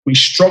we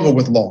struggle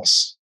with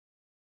loss.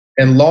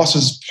 And loss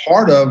is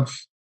part of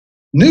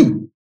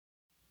new.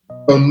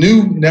 So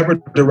new never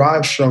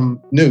derives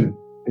from new.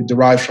 It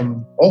derives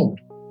from old.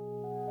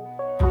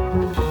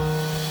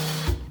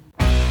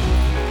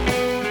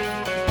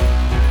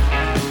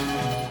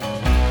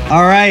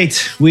 All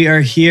right, we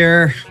are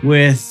here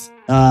with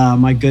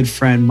my good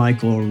friend,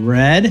 Michael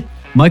Redd.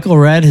 Michael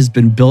Redd has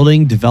been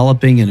building,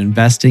 developing, and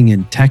investing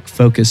in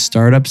tech-focused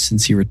startups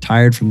since he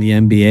retired from the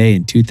NBA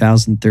in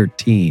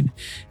 2013.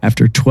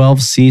 After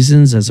 12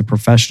 seasons as a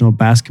professional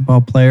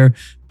basketball player,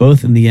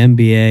 both in the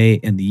NBA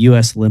and the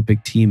U.S.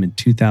 Olympic team in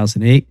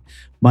 2008,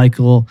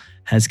 Michael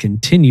has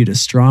continued a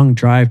strong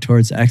drive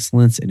towards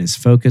excellence in his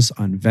focus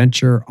on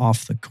venture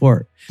off the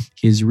court.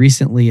 He has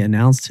recently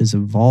announced his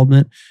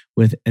involvement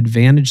with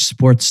Advantage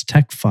Sports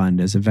Tech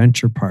Fund as a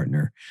venture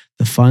partner.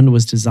 The fund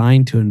was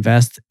designed to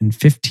invest in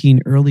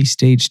 15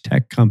 early-stage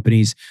tech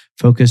companies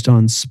focused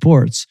on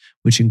sports,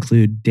 which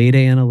include data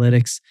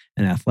analytics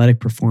and athletic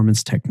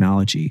performance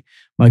technology.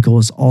 Michael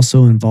is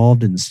also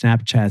involved in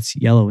Snapchat's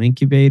Yellow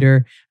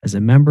Incubator as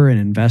a member and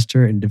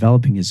investor in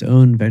developing his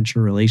own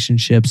venture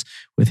relationships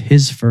with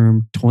his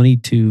firm,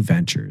 22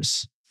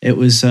 Ventures. It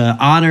was an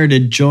honor to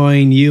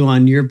join you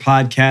on your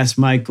podcast,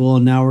 Michael.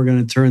 And now we're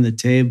going to turn the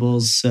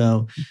tables.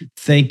 So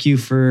thank you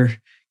for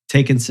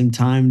taking some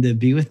time to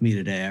be with me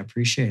today. I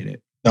appreciate it.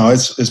 No,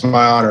 it's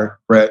my honor,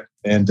 Brett.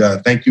 And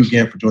thank you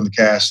again for doing the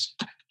cast.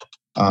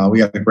 We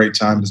had a great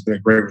time. It's been a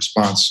great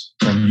response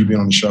from you being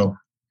on the show.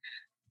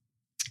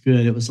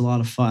 Good. It was a lot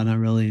of fun. I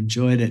really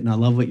enjoyed it. And I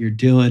love what you're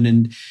doing.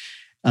 And,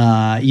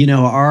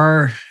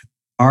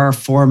 our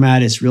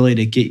format is really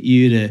to get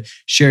you to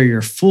share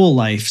your full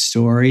life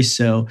story.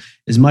 So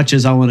as much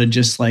as I want to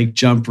just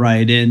jump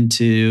right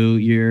into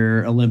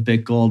your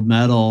Olympic gold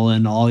medal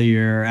and all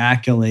your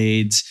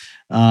accolades,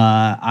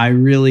 I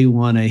really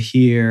want to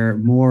hear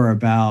more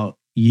about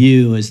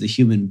you as the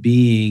human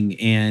being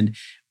and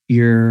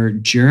your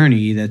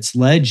journey that's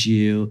led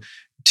you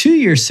to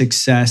your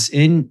success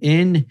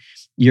in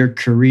your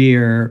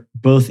career,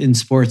 both in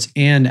sports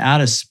and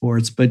out of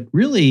sports, but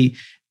really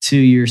to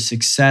your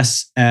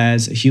success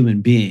as a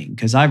human being,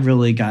 because I've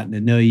really gotten to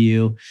know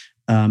you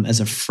as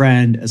a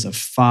friend, as a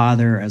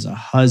father, as a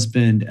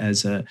husband,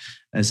 as a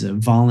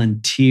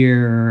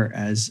volunteer,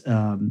 as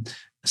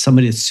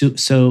somebody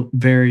that's so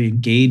very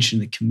engaged in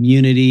the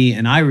community.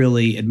 And I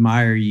really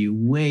admire you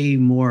way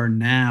more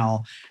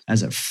now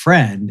as a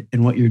friend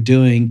and what you're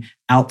doing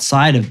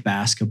outside of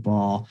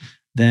basketball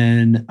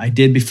than I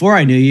did before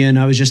I knew you, and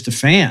I was just a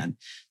fan.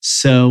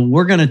 So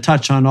we're going to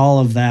touch on all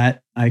of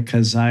that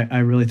because I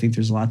really think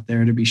there's a lot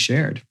there to be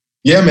shared.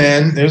 Yeah,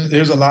 man,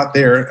 there's a lot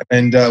there.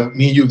 And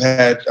me and you have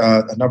had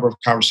a number of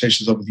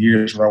conversations over the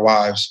years with our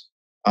wives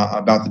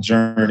about the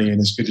journey.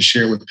 And it's good to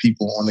share with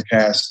people on the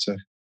cast to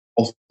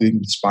hopefully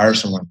inspire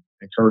someone,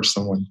 encourage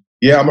someone.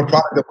 Yeah, I'm a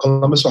product of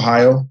Columbus,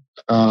 Ohio,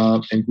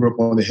 and grew up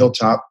on the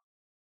Hilltop,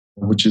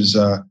 which is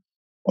on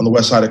the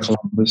west side of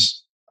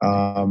Columbus.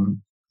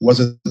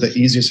 Wasn't the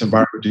easiest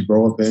environment to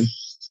grow up in,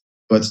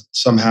 but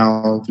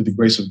somehow, through the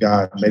grace of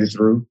God, made it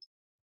through.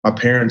 My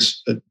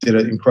parents did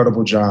an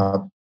incredible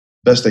job,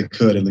 best they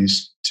could at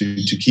least, to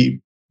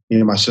keep me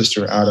and my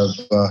sister out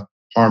of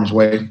harm's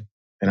way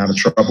and out of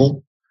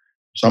trouble.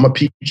 So I'm a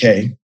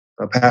PK,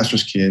 a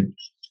pastor's kid,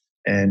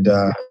 and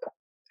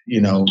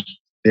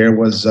there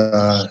was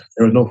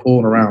no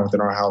fooling around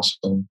within our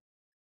household.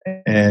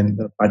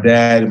 And my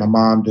dad and my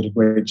mom did a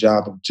great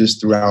job of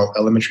just throughout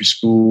elementary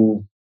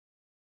school,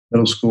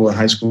 middle school, and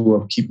high school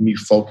of keeping me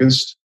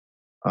focused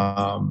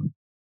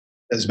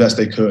as best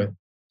they could.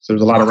 So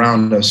there's a lot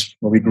around us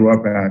where we grew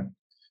up at.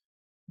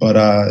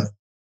 But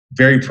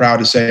very proud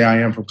to say I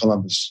am from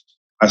Columbus.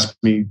 Asked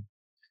me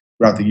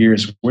throughout the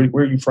years, where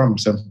are you from? I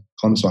said,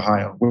 Columbus,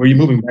 Ohio. Where are you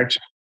moving back to?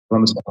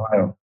 Columbus,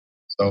 Ohio.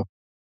 So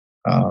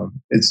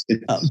it's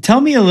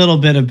tell me a little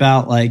bit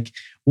about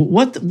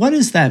what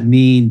does that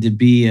mean to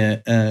be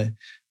a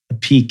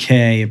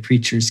PK, a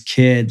preacher's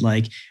kid?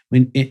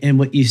 When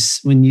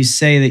you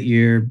say that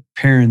your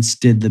parents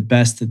did the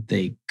best that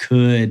they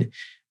could,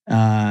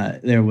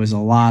 there was a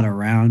lot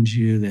around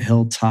you, the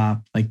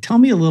Hilltop. Tell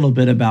me a little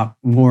bit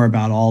more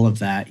about all of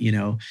that.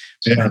 Yeah.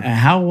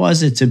 How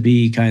was it to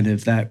be kind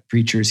of that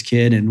preacher's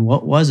kid, and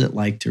what was it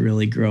like to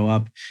really grow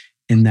up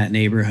in that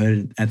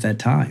neighborhood at that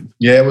time?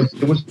 Yeah, it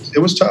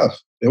was tough.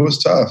 It was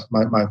tough.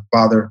 My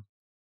father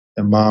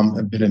and mom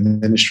have been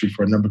in ministry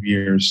for a number of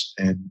years,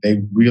 and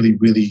they really,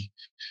 really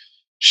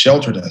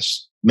sheltered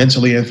us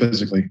mentally and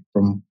physically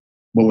from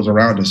what was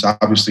around us.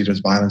 Obviously, there's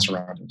violence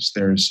around us.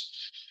 There's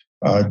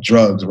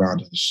drugs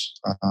around us.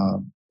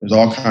 There's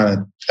all kind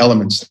of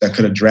elements that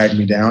could have dragged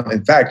me down.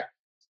 In fact,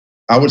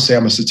 I would say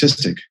I'm a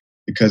statistic,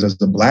 because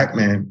as a Black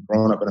man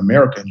growing up in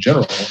America in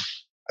general,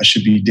 I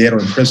should be dead or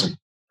in prison,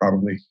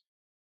 probably.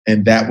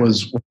 And that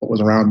was what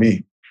was around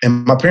me.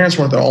 And my parents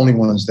weren't the only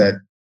ones that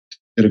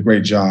did a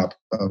great job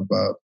of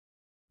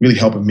really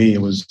helping me.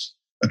 It was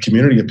a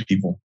community of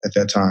people at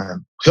that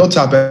time.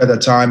 Hilltop at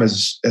that time,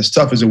 as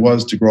tough as it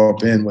was to grow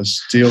up in,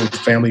 was still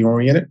family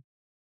oriented.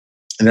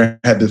 And there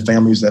had been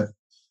families that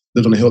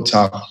lived on the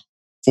Hilltop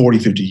 40,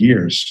 50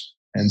 years.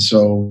 And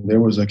so there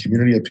was a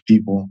community of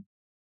people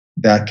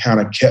that kind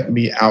of kept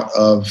me out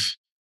of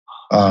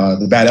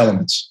the bad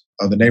elements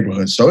of the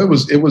neighborhood. So it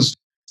was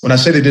when I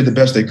say they did the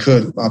best they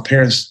could, my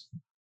parents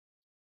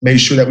made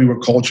sure that we were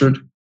cultured,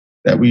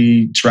 that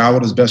we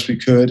traveled as best we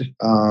could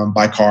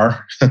by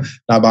car,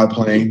 not by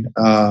plane.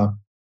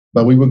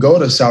 But we would go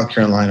to South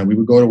Carolina, we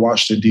would go to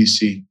Washington,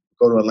 D.C.,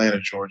 go to Atlanta,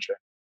 Georgia,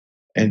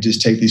 and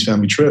just take these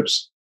family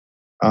trips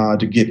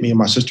to get me and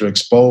my sister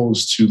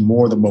exposed to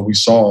more than what we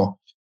saw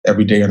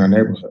every day in our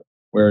neighborhood,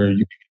 where you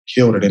get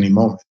killed at any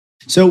moment.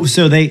 So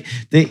they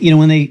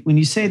when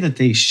you say that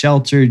they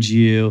sheltered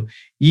you,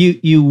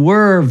 you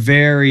were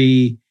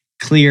very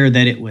clear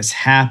that it was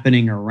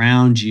happening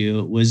around you.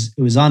 It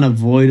was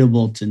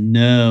unavoidable to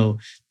know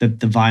that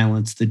the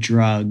violence, the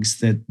drugs,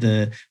 that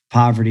the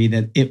poverty,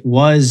 that it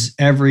was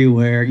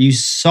everywhere. You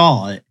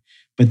saw it,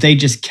 but they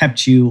just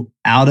kept you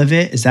out of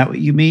it. Is that what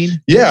you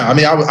mean? Yeah, I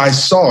mean, I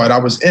saw it. I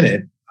was in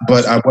it,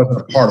 but I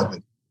wasn't a part of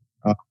it.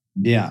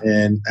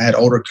 And I had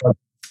older cousins.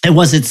 And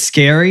was it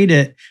scary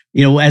to,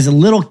 as a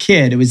little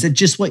kid? Was it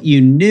just what you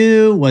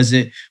knew? Was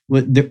it,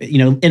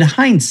 in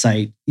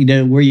hindsight,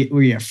 were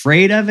you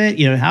afraid of it?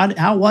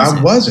 How was it?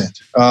 I wasn't.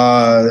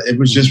 It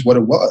was just what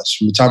it was.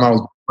 From the time I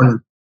was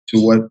born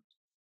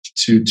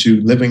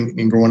to living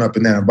and growing up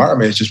in that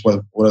environment, it's just what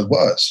it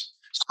was.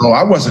 So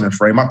I wasn't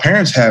afraid. My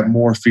parents had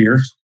more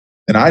fear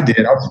than I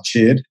did. I was a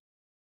kid,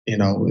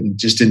 and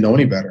just didn't know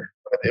any better.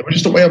 It was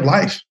just a way of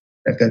life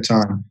at that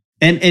time.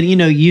 And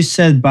you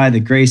said by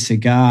the grace of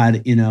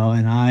God,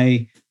 and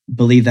I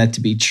believe that to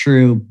be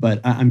true,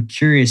 but I'm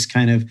curious,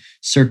 kind of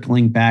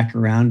circling back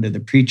around to the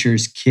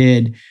preacher's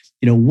kid,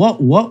 what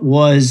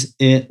was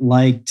it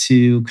like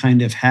to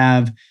kind of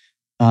have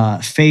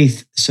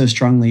faith so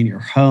strongly in your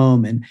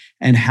home,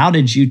 and how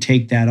did you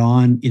take that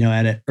on,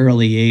 at an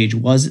early age?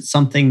 Was it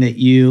something that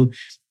you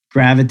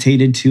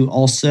gravitated to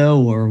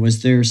also, or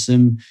was there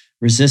some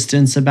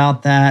resistance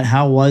about that?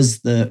 How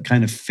was the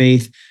kind of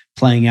faith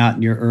playing out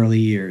in your early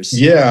years?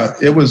 Yeah,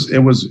 it was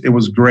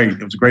great.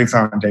 It was a great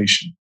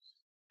foundation.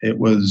 It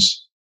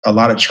was a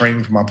lot of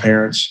training from my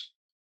parents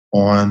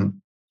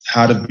on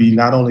how to be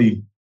not only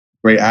a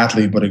great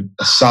athlete, but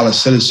a solid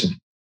citizen,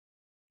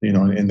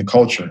 in the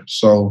culture.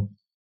 So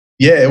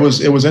yeah, it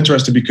was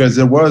interesting because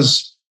there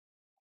was,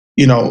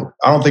 I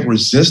don't think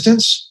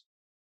resistance,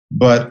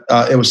 but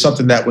it was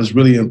something that was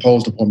really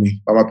imposed upon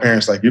me by my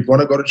parents. Like, you're going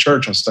to go to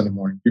church on Sunday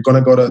morning. You're going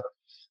to go to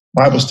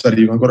Bible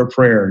study, you're going to go to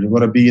prayer, you're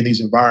going to be in these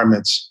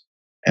environments.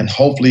 And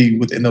hopefully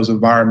within those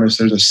environments,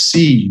 there's a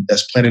seed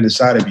that's planted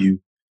inside of you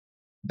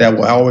that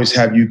will always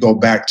have you go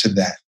back to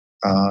that,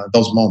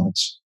 those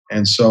moments.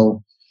 And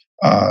so,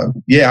 I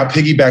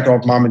piggyback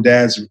off mom and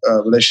dad's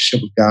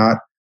relationship with God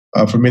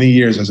for many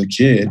years as a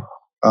kid.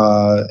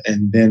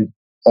 And then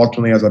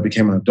ultimately, as I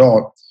became an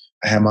adult,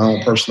 I had my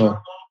own personal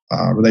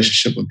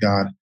relationship with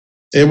God.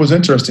 It was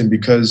interesting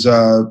because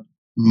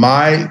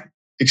my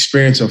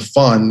experience of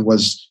fun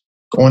was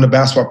going to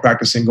basketball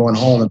practice and going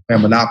home and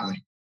playing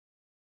Monopoly.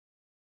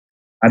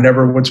 I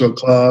never went to a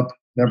club,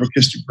 never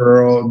kissed a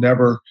girl,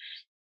 never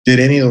did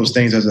any of those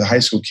things as a high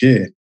school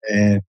kid.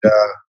 And,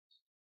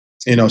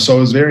 so it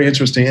was very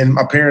interesting. And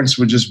my parents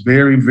were just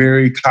very,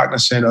 very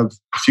cognizant of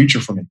the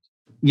future for me.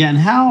 Yeah.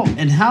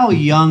 And how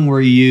young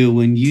were you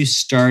when you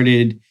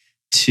started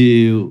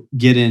to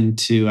get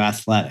into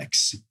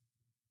athletics?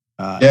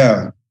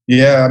 Yeah.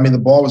 I mean, the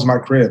ball was my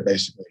crib,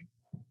 basically.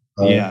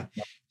 Yeah.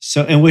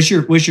 So, and was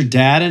your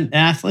dad an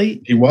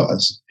athlete? He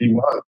was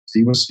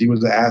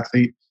an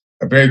athlete,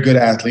 a very good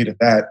athlete at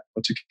that.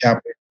 Went to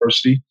Capital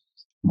University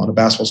on a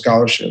basketball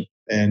scholarship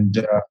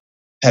and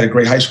had a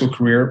great high school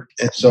career.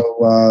 And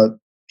so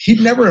he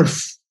never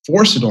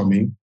forced it on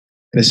me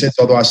in a sense,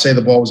 although I say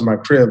the ball was in my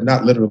crib,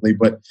 not literally,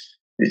 but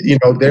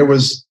there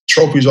was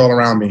trophies all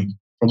around me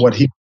from what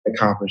he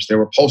accomplished. There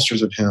were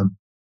posters of him.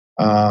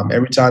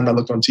 Every time I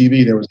looked on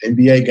TV, there was an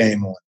NBA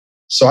game on.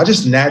 So I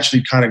just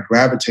naturally kind of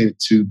gravitated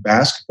to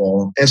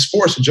basketball and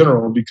sports in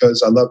general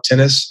because I love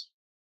tennis,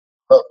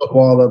 I love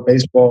football, I love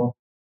baseball.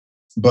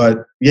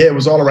 But yeah, it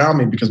was all around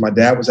me because my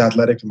dad was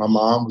athletic and my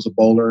mom was a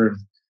bowler. And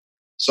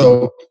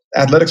so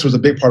athletics was a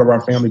big part of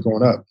our family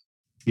growing up.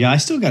 Yeah, I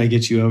still got to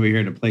get you over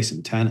here to play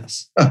some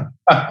tennis.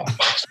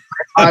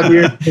 5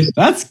 years.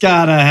 That's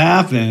got to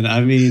happen.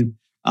 I mean,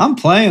 I'm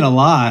playing a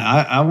lot.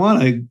 I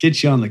want to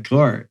get you on the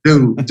court.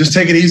 Dude, just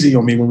take it easy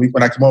on me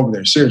when I come over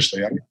there.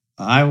 Seriously.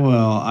 I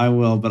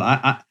will. But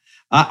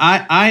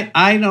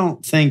I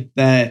don't think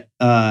that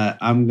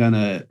I'm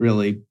gonna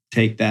really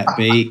take that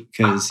bait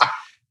because,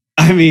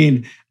 I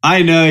mean,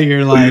 I know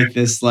you're like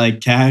this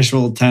like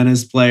casual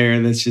tennis player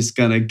that's just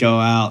gonna go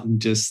out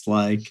and just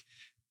like,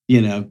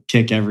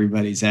 kick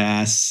everybody's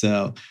ass.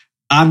 So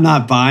I'm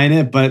not buying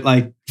it. But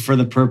like for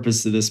the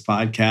purpose of this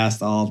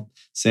podcast, I'll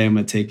say I'm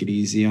gonna take it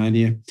easy on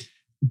you.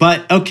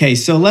 But okay,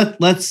 so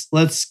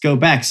let's go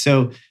back.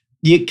 So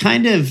you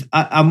kind of,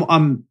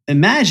 I'm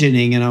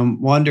imagining and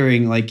I'm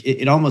wondering, like,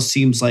 it almost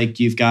seems like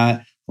you've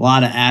got a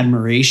lot of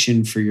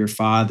admiration for your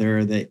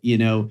father, that,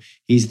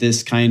 he's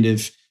this kind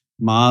of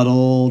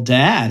model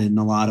dad in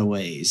a lot of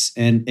ways.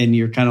 And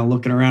you're kind of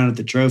looking around at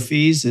the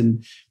trophies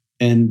and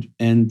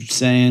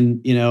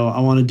saying, I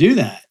want to do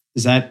that.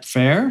 Is that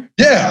fair?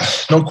 Yeah,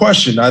 no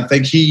question. I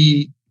think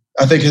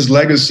his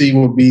legacy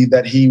will be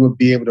that he would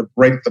be able to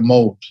break the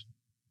mold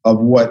of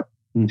what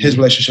his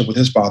relationship with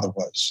his father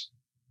was.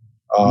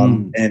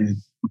 And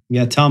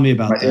yeah, tell me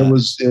about that.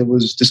 It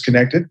was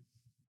disconnected.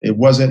 It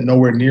wasn't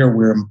nowhere near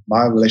where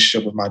my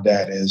relationship with my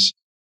dad is.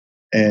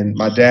 And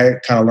my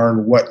dad kind of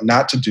learned what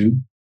not to do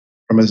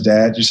from his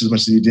dad just as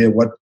much as he did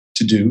what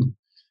to do.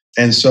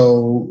 And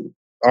so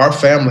our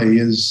family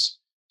is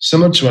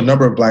similar to a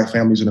number of Black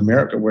families in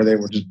America where they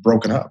were just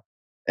broken up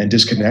and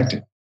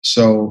disconnected.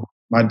 So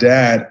my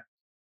dad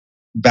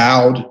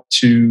vowed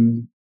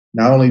to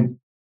not only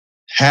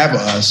have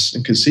us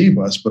and conceive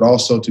us, but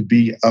also to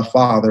be a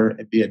father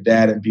and be a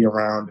dad and be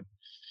around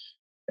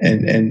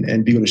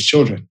and be with his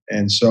children.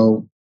 And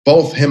so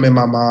both him and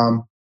my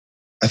mom,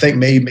 I think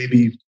made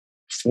maybe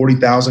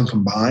 40,000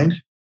 combined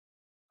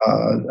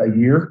a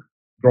year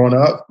growing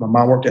up. My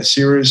mom worked at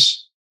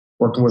Cirrus,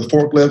 working with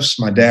forklifts.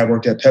 My dad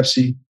worked at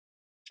Pepsi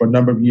for a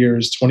number of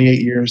years,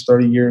 28 years,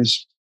 30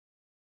 years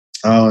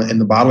in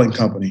the bottling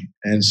company.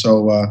 And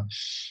so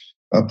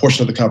a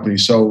portion of the company.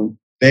 So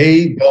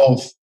they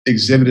both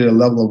exhibited a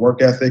level of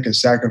work ethic and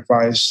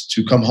sacrifice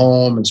to come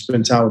home and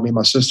spend time with me and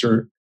my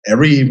sister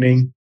every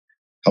evening,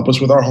 help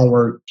us with our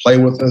homework, play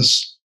with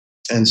us.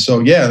 And so,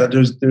 yeah,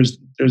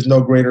 there's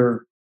no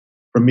greater,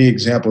 for me,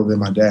 example than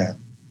my dad.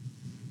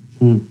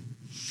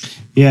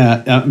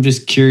 Yeah, I'm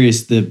just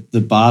curious,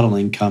 the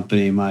bottling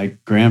company, my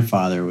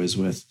grandfather was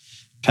with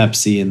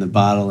Pepsi in the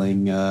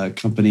bottling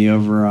company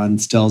over on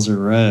Stelzer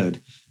Road.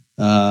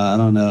 I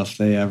don't know if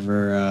they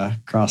ever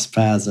crossed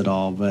paths at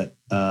all, but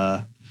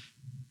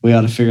we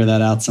ought to figure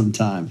that out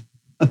sometime.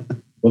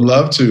 Would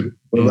love to.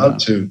 Love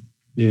to.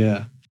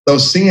 Yeah. So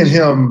seeing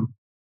him,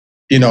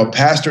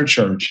 pastor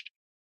church,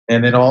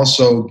 and then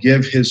also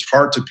give his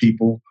heart to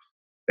people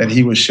that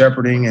he was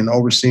shepherding and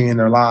overseeing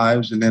their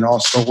lives, and then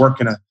also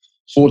working a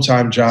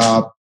full-time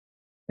job,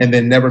 and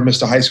then never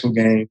missed a high school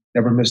game,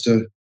 never missed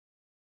a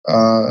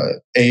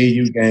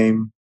AAU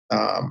game.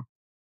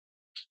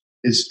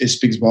 It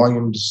speaks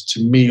volumes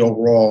to me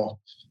overall,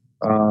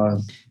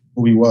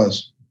 who he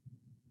was.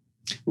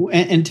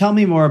 And tell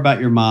me more about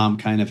your mom,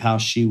 kind of how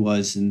she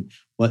was and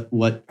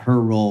what her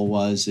role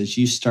was as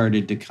you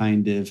started to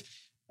kind of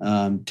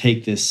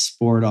take this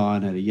sport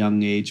on at a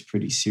young age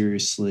pretty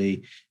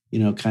seriously.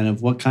 Kind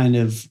of what kind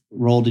of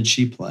role did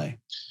she play?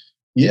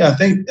 Yeah, I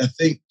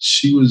think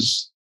she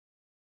was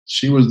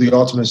the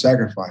ultimate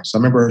sacrifice. I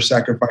remember her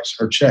sacrificing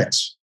her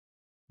checks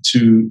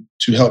to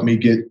help me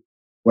get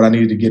what I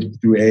needed to get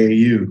through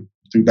AAU,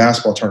 through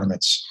basketball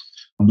tournaments.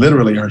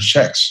 Literally her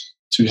checks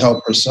to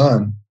help her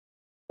son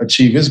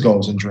achieve his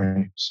goals and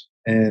dreams.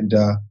 And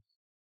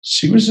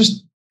she was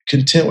just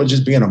content with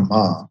just being a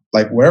mom.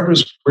 Like wherever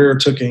his career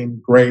took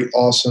him, great,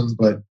 awesome.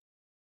 But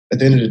at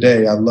the end of the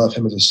day, I love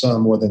him as a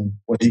son more than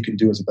what he can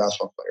do as a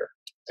basketball player.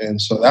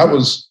 And so that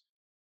was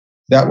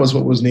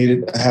what was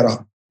needed. I had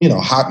a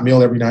hot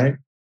meal every night.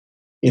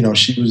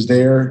 She was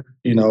there,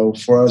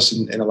 for us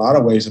in a lot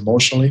of ways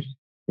emotionally,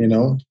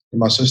 and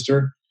my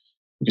sister.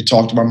 We could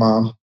talk to my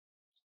mom.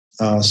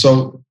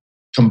 So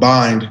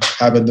combined,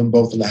 having them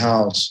both in the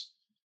house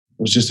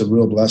was just a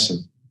real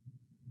blessing.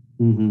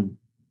 Mm-hmm.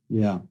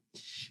 Yeah.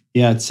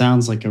 Yeah, it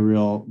sounds like a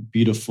real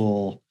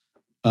beautiful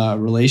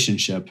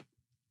relationship.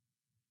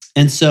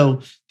 And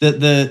so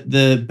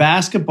the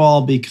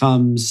basketball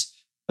becomes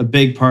a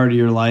big part of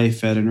your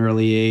life at an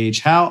early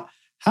age. How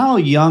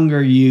young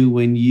are you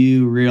when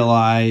you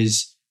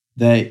realize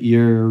that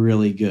you're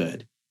really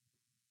good?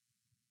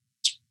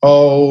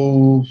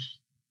 Oh,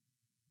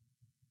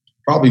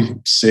 probably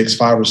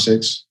 5 or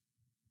 6.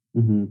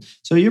 Mm-hmm.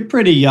 So you're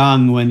pretty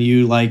young when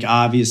you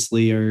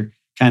obviously are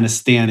kind of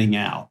standing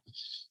out.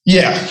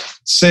 Yeah,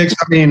 6.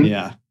 I mean,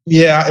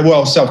 yeah.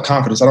 Well,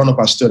 self-confidence. I don't know if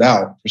I stood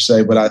out per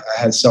se, but I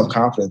had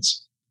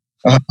self-confidence.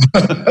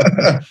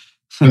 I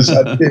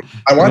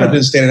wound up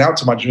standing out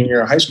to my junior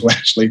year of high school,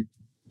 actually.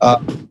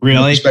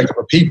 Really? Respect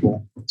for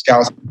people,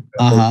 scouts.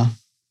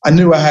 I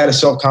knew I had a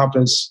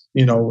self-confidence,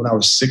 when I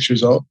was 6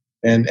 years old.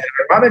 And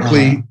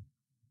ironically,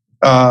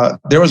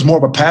 there was more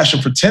of a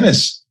passion for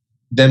tennis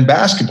than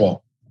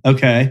basketball.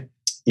 Okay.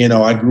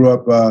 I grew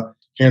up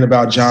hearing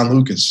about John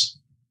Lucas.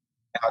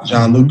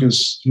 John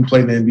Lucas, who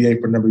played in the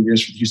NBA for a number of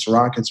years for the Houston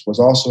Rockets, was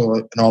also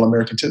an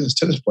All-American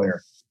tennis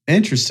player.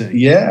 Interesting.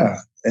 Yeah.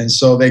 And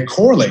so they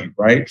correlate,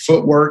 right?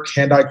 Footwork,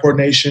 hand-eye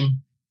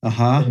coordination,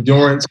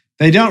 endurance.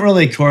 They don't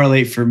really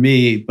correlate for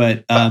me,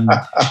 but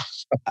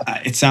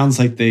it sounds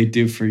like they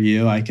do for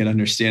you. I can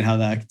understand how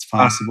that's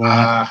possible.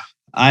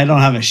 I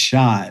don't have a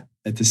shot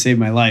to save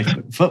my life,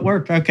 but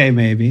footwork, okay,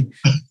 maybe.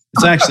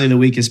 It's actually the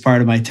weakest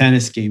part of my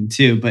tennis game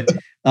too. But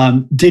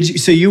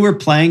so you were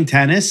playing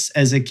tennis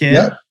as a kid?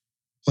 Yeah,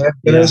 playing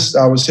tennis.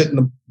 I was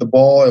hitting the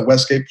ball at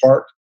Westgate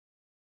Park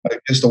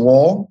against the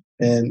wall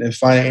and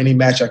finding any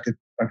match I could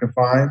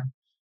find.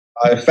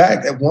 In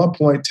fact, at one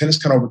point,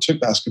 tennis kind of overtook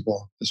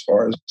basketball as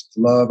far as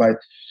love.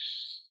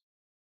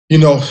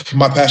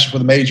 my passion for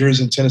the majors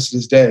and tennis to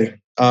this day.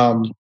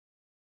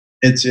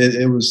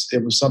 It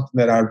was something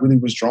that I really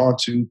was drawn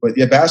to. But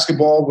yeah,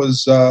 basketball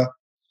was the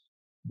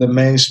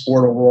main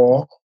sport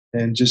overall,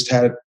 and just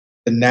had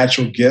the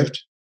natural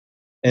gift.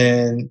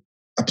 And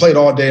I played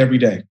all day, every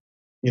day.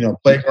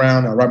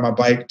 Playground. I ride my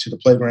bike to the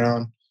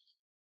playground.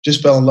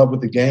 Just fell in love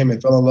with the game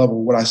and fell in love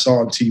with what I saw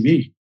on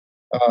TV.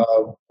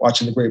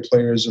 Watching the great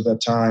players of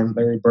that time,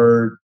 Larry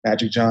Bird,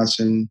 Magic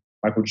Johnson,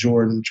 Michael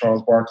Jordan,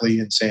 Charles Barkley,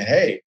 and saying,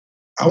 hey,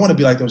 I want to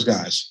be like those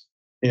guys.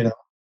 And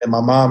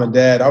my mom and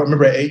dad, I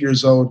remember at 8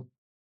 years old,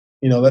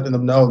 letting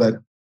them know that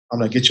I'm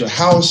going to get you a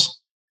house.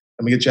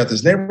 I'm going to get you out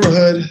this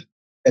neighborhood,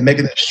 and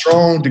making a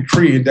strong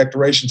decree and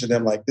declaration to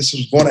them, like, this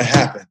is going to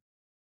happen.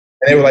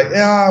 And they were like,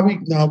 yeah, we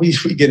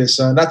get it,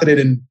 son. Not that they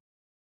didn't,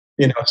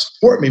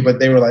 support me, but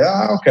they were like,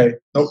 okay,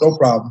 no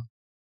problem.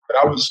 But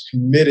I was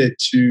committed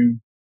to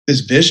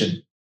this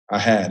vision I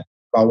had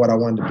about what I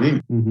wanted to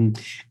be. Mm-hmm.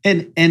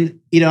 And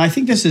I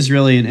think this is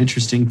really an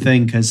interesting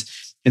thing,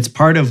 because it's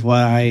part of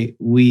why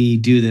we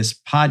do this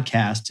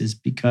podcast, is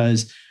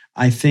because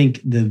I think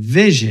the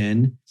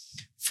vision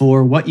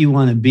for what you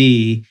want to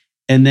be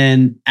and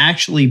then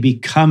actually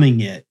becoming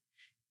it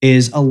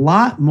is a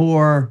lot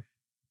more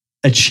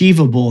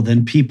achievable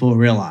than people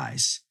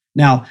realize.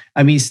 Now,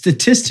 I mean,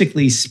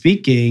 statistically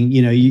speaking,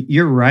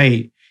 you're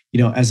right,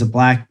 as a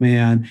Black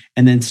man,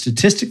 and then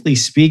statistically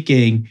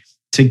speaking,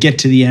 to get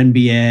to the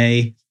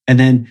NBA, and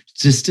then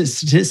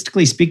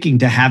statistically speaking,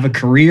 to have a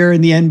career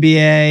in the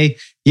NBA,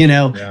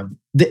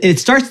 it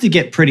starts to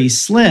get pretty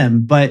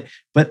slim. But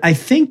I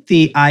think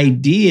the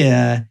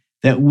idea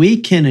that we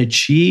can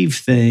achieve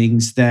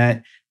things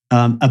that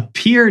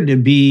appear to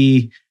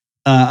be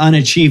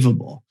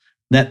unachievable,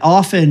 that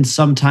often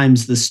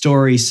sometimes the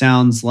story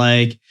sounds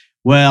like,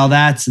 well,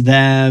 that's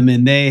them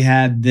and they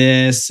had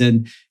this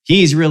and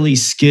he's really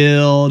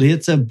skilled.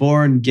 It's a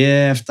born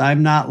gift.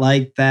 I'm not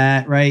like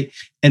that, right?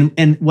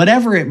 And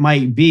whatever it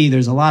might be,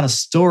 there's a lot of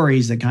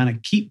stories that kind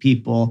of keep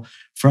people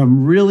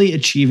from really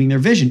achieving their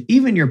vision.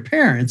 Even your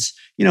parents,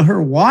 who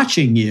are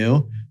watching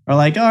you are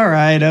like, all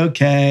right,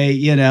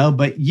 okay,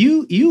 but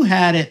you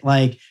had it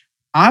like,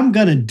 I'm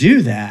going to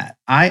do that.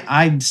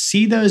 I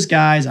see those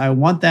guys. I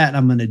want that and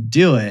I'm going to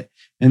do it.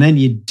 And then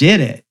you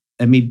did it.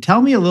 I mean,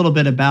 tell me a little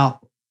bit about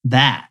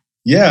that.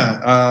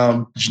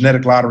 Yeah.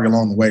 Genetic lottery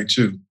along the way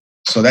too.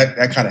 So that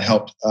kind of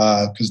helped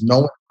because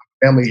knowing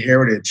family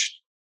heritage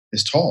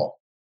is tall.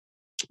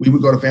 We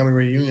would go to family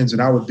reunions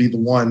and I would be the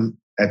one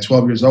at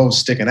 12 years old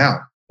sticking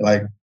out.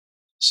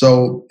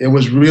 So it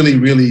was really,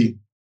 really,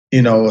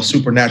 a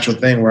supernatural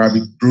thing where I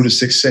grew to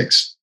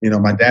 6'6".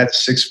 My dad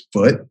is 6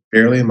 foot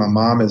barely, and my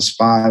mom is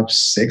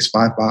 5'6",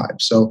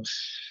 5'5". So,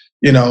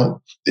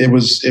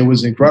 it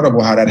was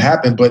incredible how that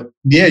happened. But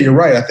yeah, you're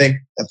right. I think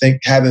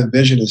having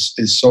vision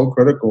is so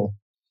critical.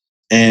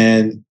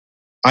 And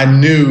I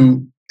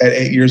knew at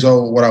 8 years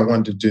old what I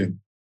wanted to do.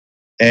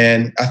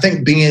 And I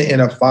think being in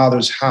a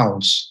father's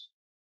house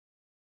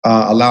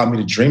allowed me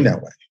to dream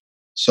that way.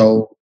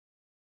 So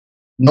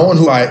knowing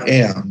who I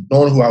am,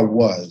 knowing who I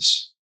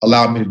was,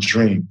 allowed me to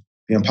dream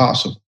the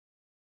impossible.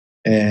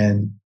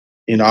 And,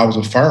 I was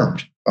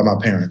affirmed by my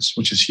parents,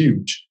 which is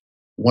huge.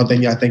 One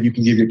thing I think you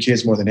can give your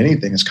kids more than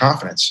anything is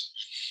confidence.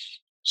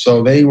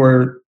 So they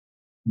were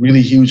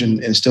really huge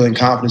in instilling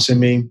confidence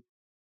in me.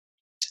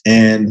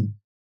 And,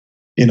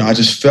 I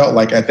just felt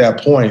like at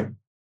that point,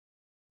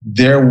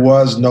 there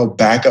was no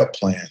backup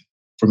plan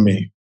for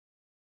me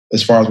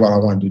as far as what I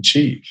wanted to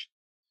achieve.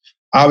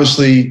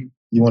 Obviously,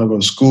 you want to go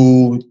to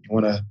school, you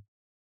want to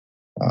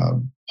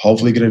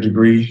hopefully get a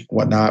degree and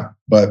whatnot.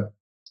 But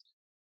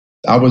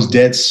I was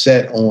dead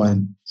set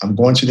on, I'm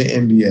going to the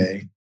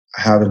NBA.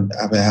 I have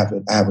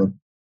a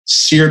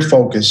seared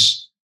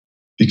focus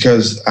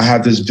because I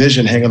have this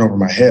vision hanging over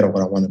my head of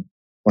what I want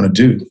to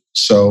do.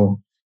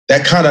 So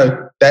that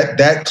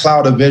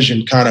cloud of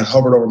vision kind of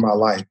hovered over my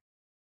life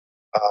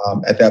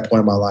at that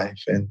point in my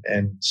life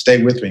and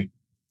stayed with me.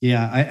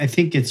 Yeah, I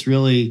think it's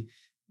really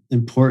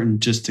important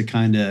just to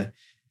kind of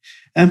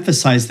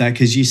emphasize that,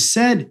 because you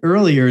said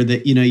earlier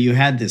that, you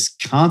had this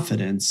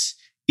confidence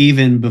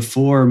even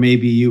before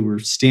maybe you were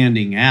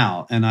standing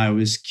out. And I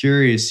was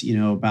curious,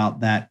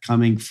 about that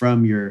coming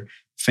from your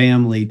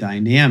family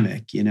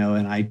dynamic,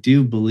 and I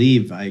do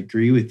believe, I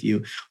agree with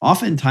you.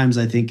 Oftentimes,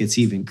 I think it's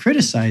even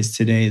criticized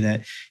today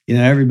that,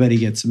 everybody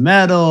gets a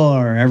medal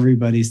or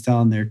everybody's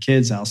telling their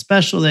kids how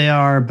special they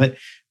are. But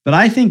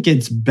I think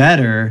it's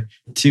better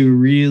to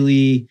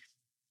really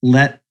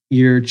let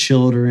your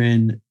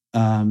children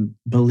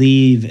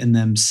believe in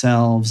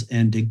themselves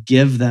and to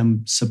give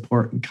them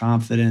support and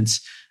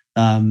confidence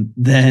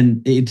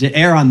than to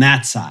err on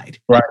that side,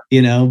 right?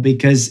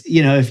 Because,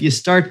 if you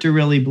start to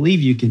really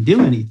believe you can do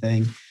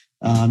anything,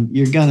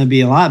 you're going to be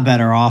a lot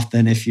better off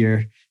than if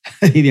you're,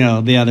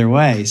 the other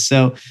way.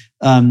 So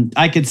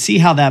I could see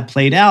how that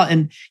played out.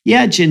 And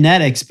yeah,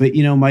 genetics, but,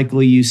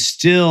 Michael, you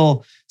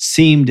still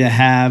seem to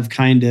have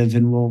kind of,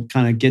 and we'll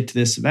kind of get to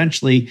this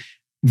eventually,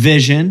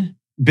 vision,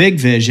 big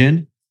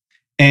vision,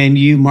 and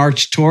you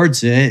march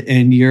towards it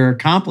and you're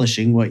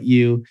accomplishing what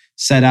you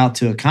set out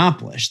to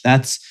accomplish.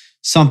 That's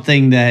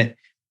something that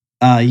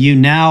you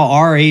now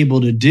are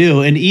able to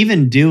do, and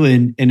even do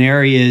in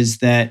areas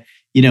that,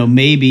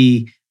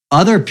 maybe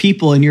other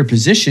people in your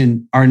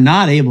position are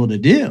not able to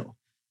do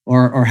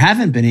or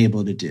haven't been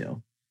able to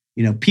do.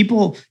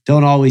 People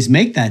don't always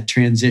make that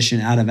transition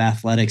out of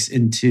athletics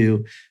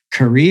into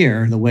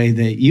career the way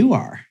that you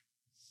are.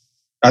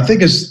 I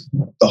think it's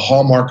the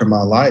hallmark of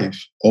my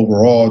life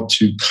overall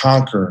to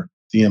conquer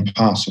the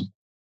impossible.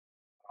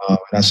 And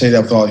I say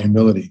that with all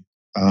humility,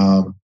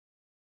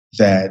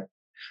 that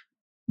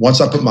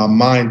once I put my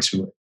mind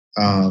to it,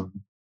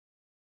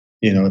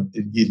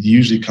 it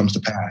usually comes to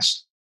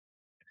pass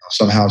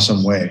somehow,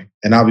 some way.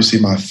 And obviously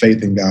my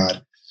faith in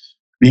God,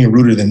 being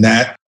rooted in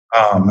that,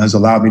 has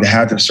allowed me to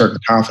have this certain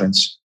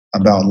confidence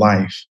about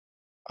life.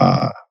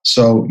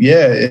 So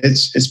yeah,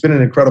 it's been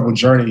an incredible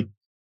journey,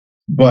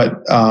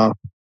 but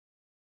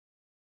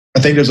I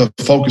think there's a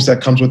focus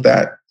that comes with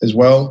that as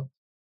well.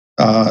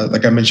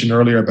 Like I mentioned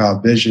earlier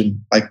about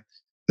vision, like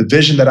the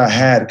vision that I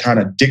had kind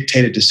of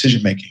dictated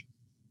decision making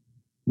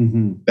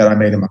that I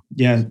made in my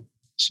yeah.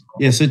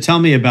 So tell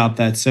me about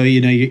that. So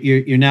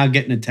you're now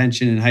getting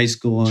attention in high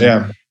school.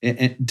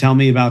 And tell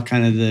me about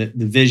kind of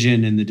the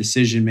vision and the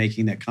decision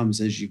making that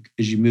comes as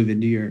you move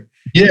into your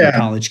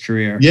college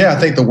career. Yeah, I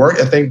think the work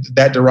ethic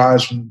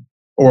derives from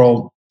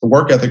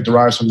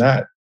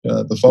that.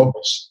 The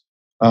focus.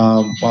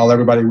 While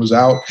everybody was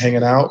out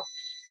hanging out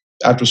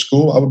after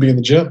school, I would be in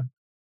the gym,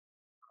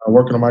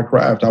 working on my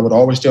craft. I would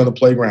always stay on the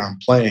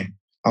playground playing.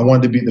 I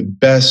wanted to be the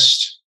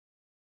best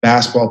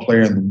basketball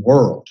player in the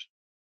world.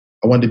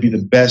 I wanted to be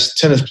the best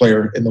tennis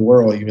player in the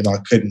world, even though I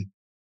couldn't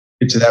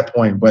get to that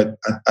point. But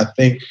I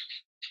think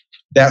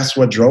that's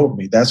what drove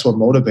me. That's what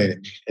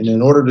motivated me. And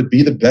in order to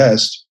be the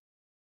best,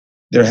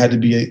 there had to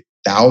be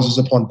thousands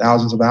upon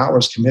thousands of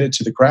hours committed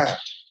to the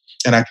craft.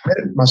 And I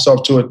committed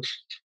myself to it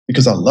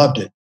because I loved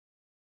it.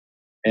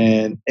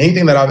 And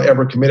anything that I've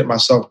ever committed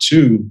myself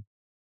to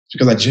is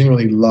because I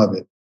genuinely love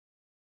it.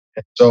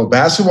 And so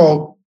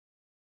basketball,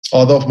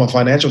 although from a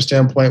financial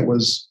standpoint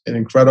was an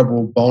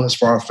incredible bonus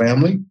for our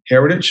family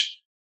heritage,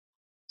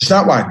 it's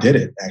not why I did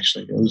it,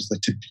 actually. It was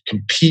to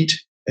compete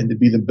and to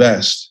be the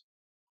best.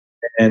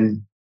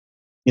 And,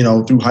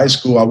 through high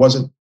school, I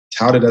wasn't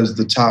touted as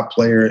the top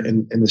player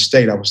in the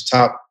state. I was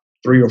top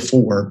 3 or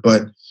 4,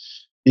 but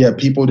yeah,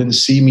 people didn't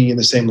see me in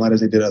the same light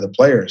as they did other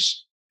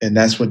players. And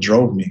that's what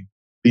drove me,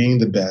 being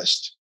the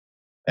best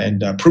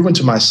and proving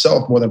to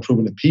myself more than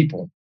proving to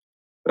people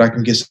that I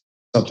can get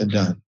something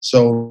done.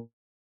 So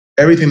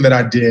everything that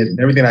I did and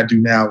everything I do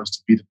now is to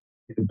be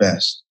the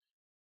best.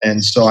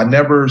 And so I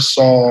never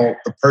saw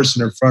the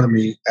person in front of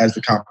me as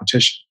the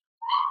competition.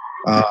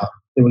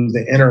 It was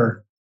the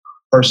inner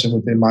person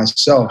within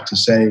myself to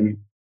say,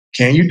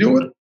 can you do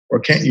it or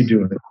can't you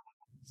do it?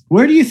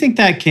 Where do you think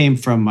that came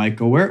from,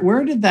 Michael?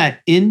 Where did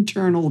that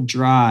internal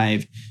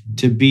drive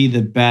to be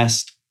the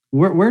best,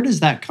 where does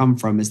that come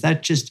from? Is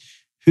that just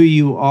who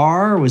you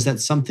are? Or was that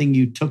something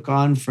you took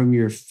on from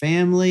your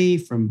family,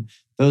 from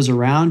those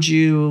around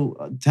you?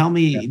 Tell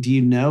me, do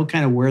you know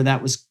kind of where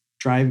that was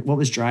driving? What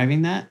was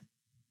driving that?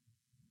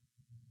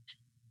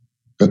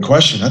 Good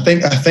question. I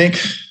think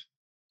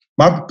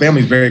my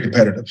family's very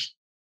competitive.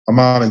 My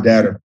mom and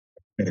dad are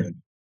competitive.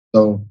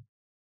 So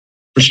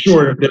for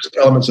sure, there's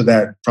elements of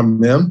that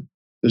from them.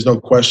 There's no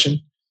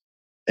question.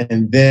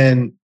 And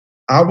then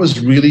I was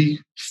really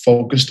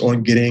focused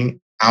on getting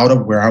out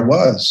of where I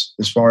was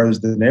as far as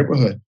the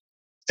neighborhood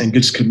and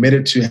just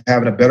committed to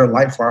having a better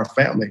life for our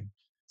family.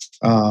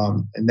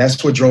 And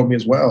that's what drove me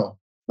as well.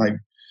 Like,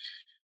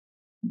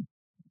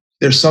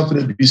 there's something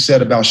to be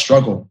said about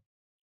struggle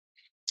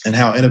and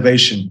how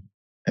innovation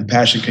and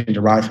passion can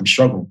derive from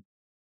struggle.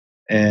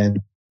 And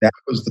that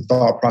was the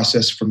thought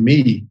process for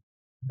me,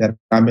 that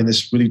I'm in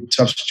this really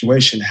tough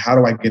situation. How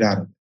do I get out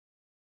of it?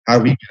 How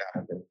do we get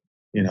out of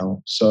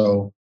it?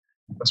 So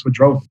that's what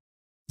drove me.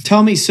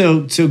 Tell me,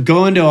 so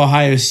going to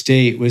Ohio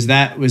State, was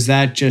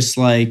that just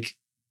like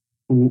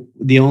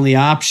the only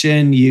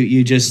option?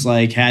 You just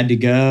like had to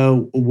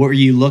go? Were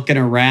you looking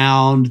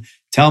around?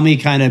 Tell me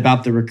kind of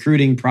about the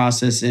recruiting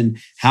process and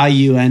how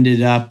you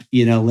ended up,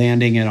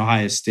 landing at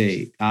Ohio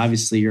State.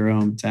 Obviously your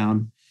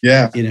hometown,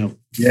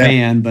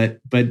 fan, but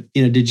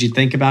did you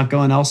think about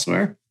going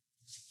elsewhere?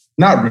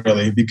 Not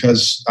really,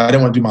 because I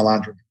didn't want to do my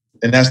laundry.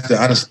 And that's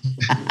the honest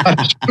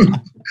truth.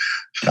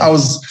 I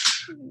was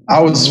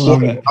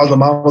spoiled. I was a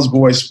mama's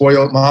boy,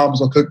 spoiled. Moms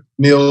will cook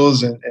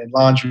meals and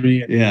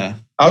laundry. And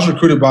I was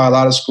recruited by a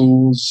lot of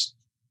schools,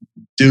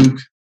 Duke,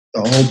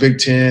 the whole Big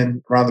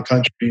Ten, around the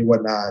country and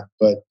whatnot.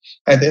 But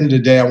at the end of the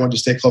day, I wanted to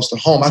stay close to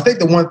home. I think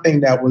the one thing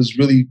that was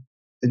really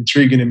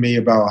intriguing to me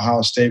about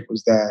Ohio State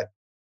was that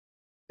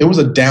it was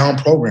a down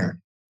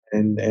program.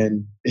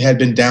 And it had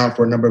been down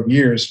for a number of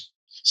years,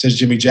 since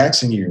Jimmy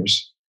Jackson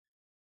years.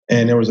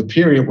 And there was a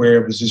period where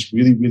it was just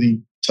really,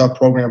 really tough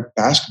program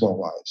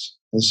basketball-wise.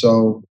 And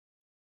so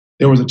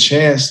there was a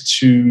chance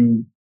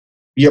to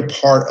be a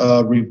part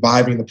of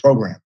reviving the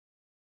program.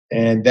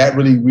 And that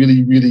really,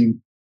 really, really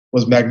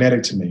was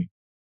magnetic to me.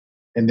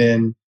 And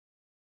then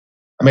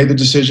I made the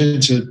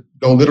decision to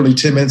go literally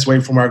 10 minutes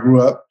away from where I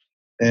grew up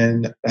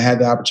and I had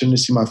the opportunity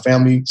to see my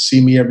family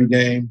see me every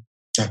game.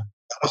 That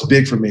was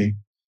big for me,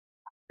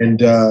 and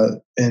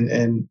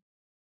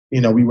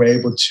we were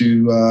able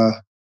to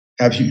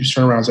have huge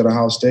turnarounds at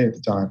Ohio State at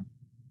the time.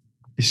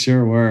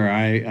 Sure were.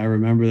 I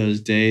remember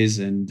those days,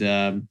 and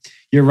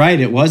you're right.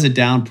 It was a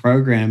down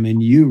program,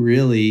 and you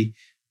really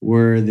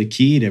were the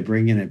key to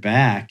bringing it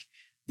back.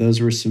 Those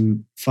were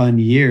some fun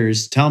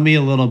years. Tell me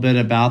a little bit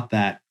about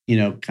that,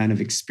 kind of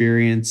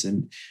experience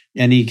and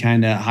any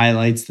kind of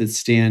highlights that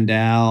stand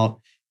out.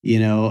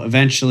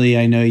 Eventually,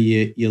 I know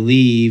you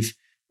leave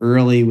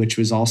early, which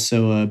was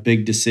also a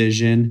big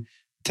decision.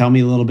 Tell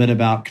me a little bit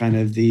about kind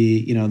of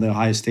the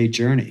Ohio State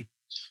journey.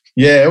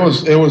 Yeah, it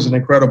was an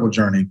incredible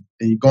journey.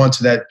 You go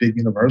into that big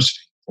university,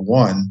 for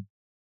one,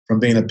 from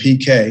being a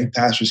PK,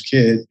 pastor's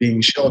kid,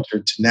 being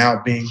sheltered, to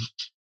now being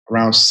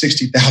around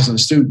 60,000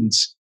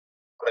 students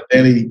on a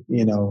daily,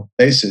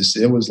 basis.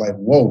 It was like,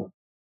 whoa.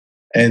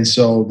 And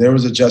so there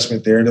was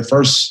adjustment there. The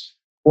first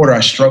quarter,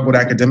 I struggled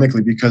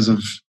academically because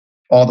of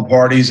all the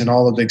parties and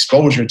all of the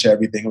exposure to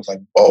everything. It was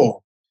like,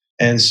 whoa.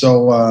 And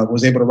so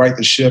was able to right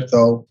the ship,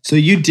 though. So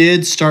you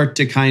did start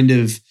to kind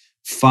of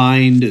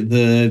find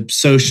the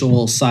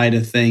social side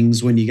of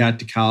things when you got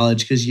to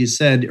college, because you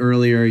said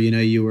earlier,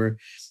 you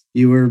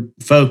were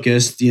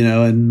focused,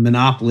 and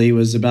Monopoly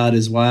was about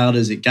as wild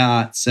as it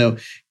got. So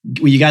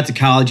when you got to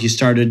college, you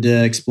started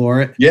to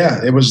explore it.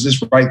 Yeah, it was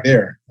just right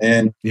there,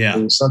 and yeah,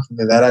 it was something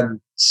that I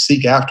didn't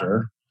seek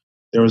after.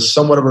 There was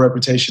somewhat of a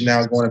reputation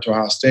now going into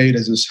Ohio State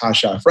as this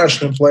hotshot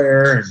freshman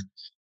player,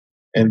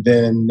 and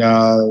then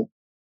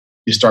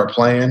you start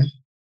playing,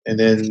 and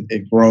then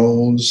it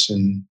grows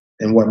and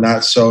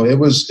whatnot. So it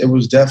was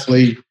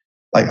definitely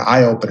like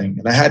eye-opening.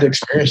 And I had to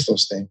experience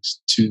those things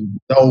to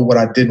know what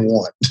I didn't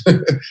want,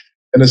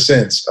 in a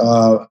sense.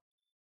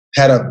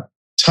 Had a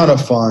ton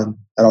of fun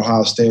at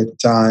Ohio State at the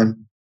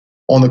time,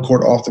 on the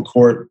court, off the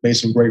court, made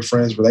some great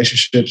friends,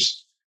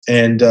 relationships.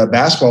 And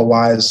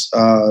basketball-wise,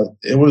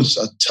 it was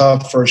a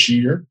tough first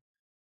year.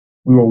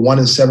 We were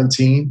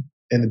 1-17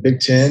 in the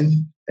Big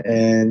Ten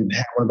and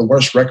had one of the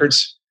worst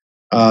records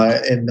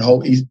in the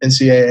whole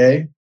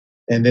NCAA.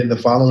 And then the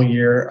following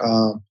year,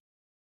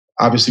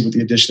 obviously with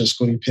the addition of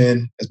Scoonie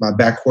Penn as my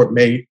backcourt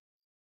mate,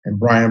 and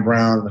Brian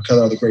Brown and a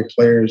couple other great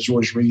players,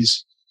 George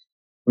Reese,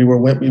 we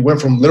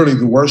went from literally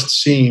the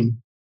worst team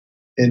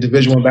in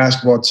Division I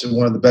basketball to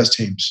one of the best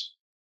teams.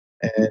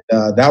 And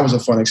that was a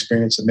fun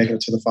experience of making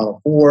it to the Final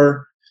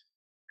Four.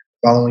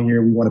 The following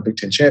year, we won a Big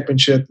Ten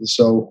championship. And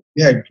so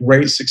we had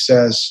great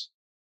success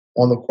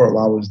on the court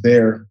while I was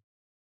there.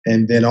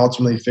 And then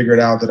ultimately figured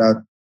out that I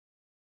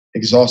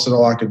exhausted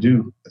all I could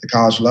do at the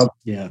college level.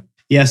 Yeah.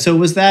 Yeah. So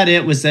was that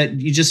it? Was that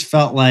you just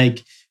felt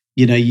like,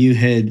 you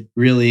had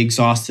really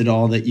exhausted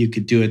all that you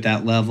could do at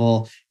that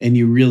level, and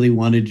you really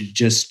wanted to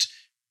just,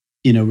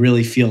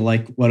 really feel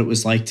like what it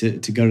was like to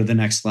go to the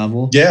next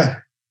level? Yeah.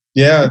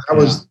 Yeah.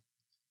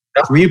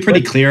 Were you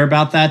pretty clear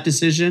about that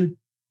decision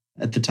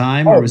at the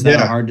time, or was that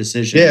a hard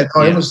decision? Yeah.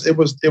 No,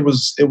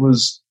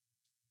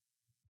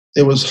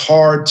 it was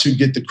hard to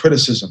get the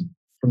criticism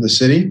from the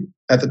city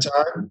at the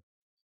time.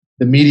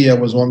 The media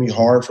was on me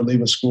hard for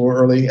leaving school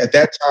early. At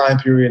that time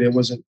period, it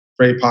wasn't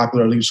very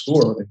popular to leave school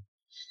early.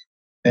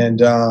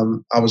 And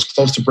I was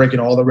close to breaking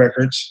all the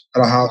records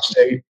at Ohio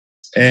State.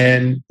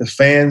 And the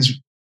fans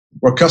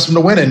were accustomed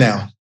to winning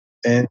now.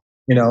 And,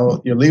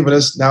 you're leaving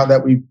us now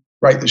that we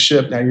right the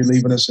ship. Now you're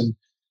leaving us. And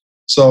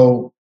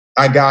so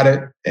I got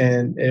it.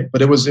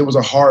 But it was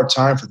a hard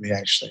time for me,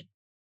 actually,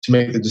 to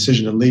make the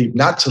decision to leave.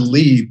 Not to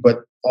leave,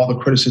 but all the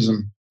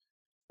criticism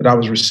that I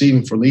was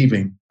receiving for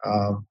leaving.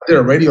 I did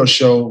a radio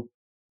show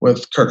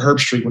with Kirk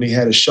Herbstreit when he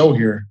had a show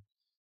here.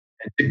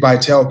 And Dick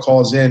Vitale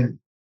calls in,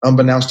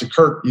 unbeknownst to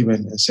Kirk even,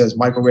 and says,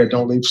 "Michael Redd,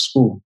 don't leave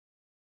school."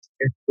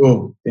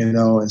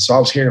 And so I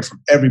was hearing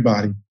from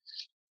everybody.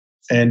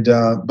 And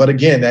but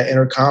again, that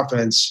inner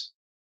confidence,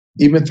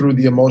 even through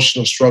the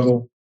emotional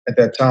struggle at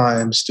that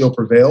time, still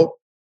prevailed.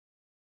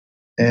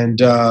 And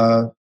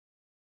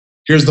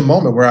here's the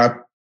moment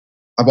where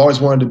I've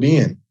always wanted to be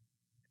in.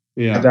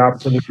 Yeah. The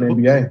opportunity for the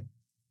NBA.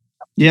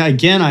 Yeah,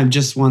 again, I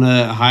just want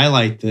to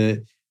highlight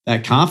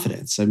that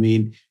confidence. I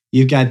mean,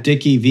 you've got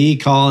Dickie V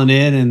calling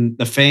in and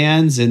the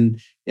fans and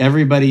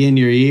everybody in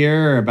your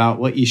ear about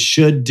what you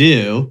should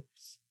do.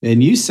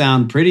 And you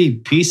sound pretty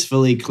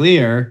peacefully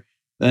clear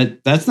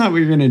that that's not what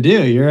you're going to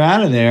do. You're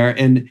out of there.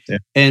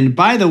 And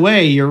by the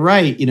way, you're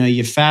right.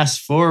 You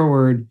fast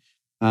forward,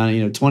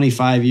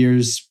 25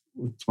 years,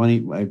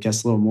 I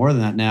guess a little more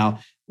than that now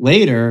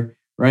later.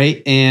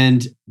 Right.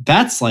 And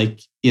that's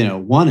like,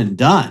 one and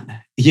done,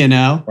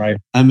 Right.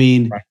 I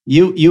mean, right.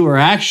 You were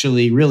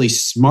actually really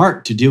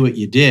smart to do what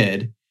you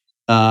did.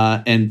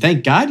 And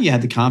thank God you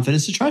had the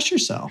confidence to trust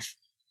yourself.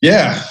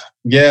 Yeah.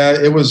 Yeah.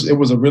 It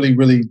was a really,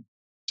 really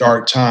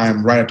dark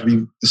time right after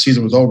the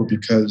season was over,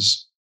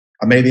 because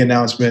I made the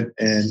announcement,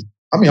 and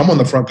I'm on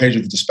the front page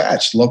of the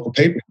Dispatch, the local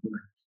paper.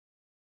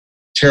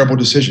 Terrible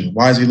decision.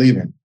 Why is he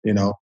leaving?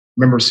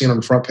 Remember seeing on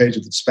the front page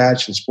of the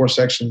Dispatch and sports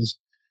sections,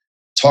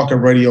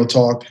 radio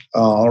talk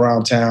all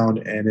around town.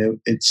 And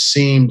it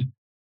seemed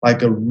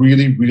like a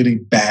really, really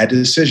bad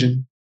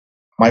decision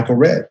Michael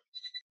Redd.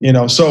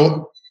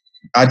 So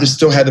I just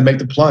still had to make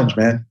the plunge,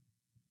 man.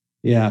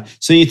 Yeah.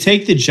 So you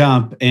take the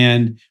jump,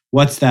 and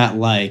what's that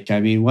like?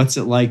 I mean, what's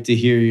it like to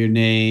hear your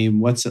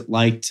name? What's it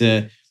like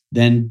to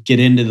then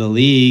get into the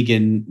league?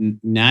 And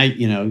now,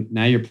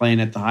 now you're playing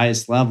at the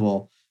highest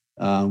level.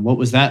 What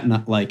was that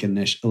not like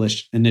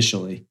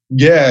initially?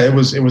 Yeah, it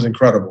was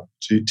incredible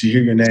to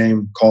hear your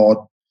name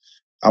called.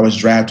 I was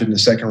drafted in the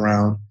second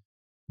round,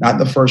 not in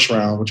the first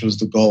round, which was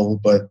the goal,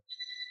 but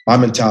my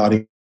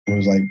mentality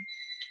was like,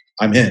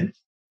 I'm in.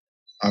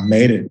 I've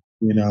made it,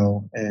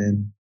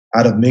 and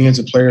out of millions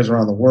of players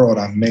around the world,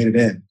 I've made it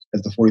in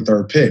as the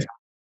 43rd pick.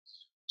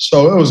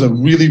 So it was a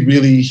really,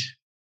 really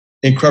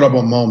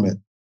incredible moment.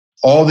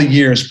 All the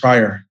years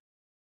prior,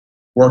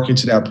 working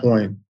to that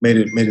point, made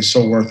it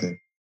so worth it.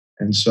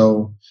 And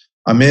so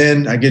I'm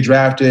in, I get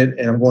drafted,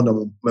 and I'm going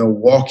to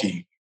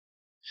Milwaukee.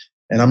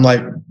 And I'm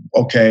like,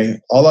 okay,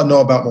 all I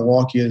know about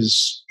Milwaukee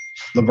is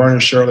Laverne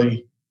and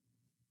Shirley,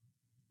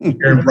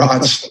 Aaron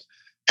Brotz,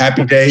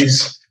 Happy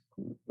Days.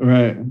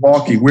 Right.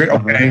 Milwaukee. We're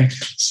okay.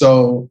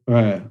 So,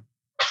 right.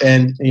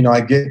 And,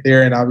 I get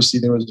there, and obviously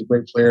there was a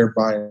great player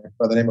by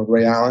the name of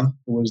Ray Allen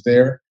who was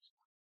there,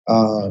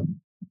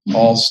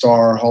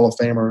 all-star, Hall of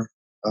Famer.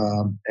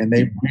 And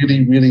they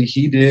really, really,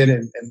 he did,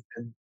 and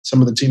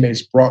some of the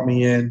teammates brought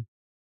me in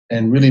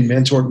and really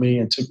mentored me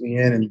and took me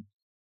in and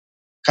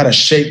kind of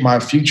shaped my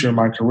future and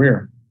my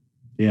career.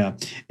 Yeah.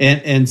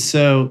 And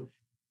so,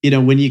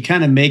 when you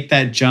kind of make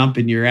that jump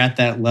and you're at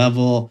that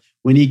level,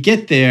 when you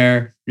get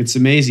there, it's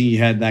amazing you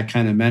had that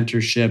kind of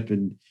mentorship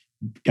and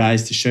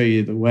guys to show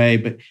you the way.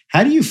 But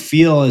how do you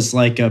feel as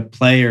like a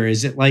player?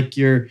 Is it like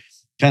you're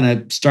kind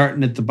of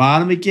starting at the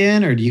bottom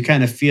again? Or do you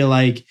kind of feel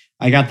like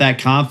I got that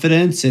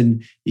confidence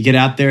and you get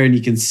out there and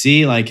you can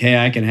see like,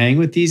 hey, I can hang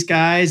with these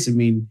guys? I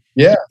mean,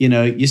 yeah,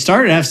 you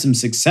started to have some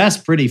success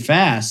pretty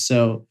fast.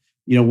 So,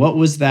 what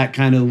was that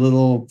kind of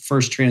little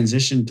first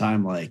transition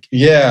time like?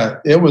 Yeah,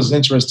 it was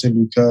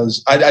interesting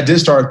because I did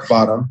start at the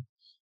bottom.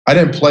 I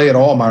didn't play at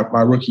all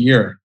my rookie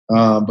year,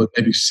 but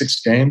maybe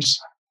 6 games.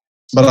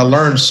 But I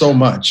learned so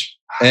much.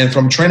 And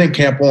from training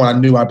camp on, I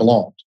knew I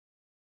belonged.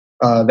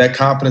 That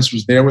confidence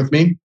was there with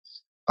me.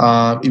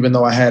 Even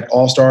though I had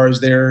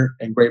all-stars there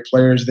and great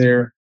players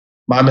there,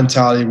 my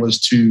mentality was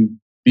to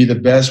be the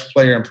best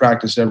player in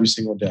practice every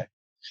single day.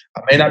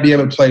 I may not be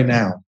able to play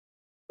now,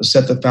 but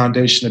set the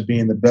foundation of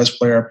being the best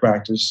player at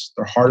practice,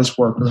 the hardest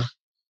worker.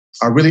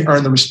 I really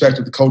earned the respect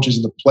of the coaches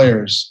and the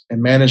players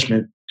and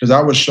management because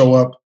I would show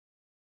up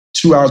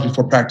 2 hours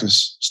before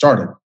practice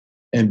started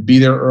and be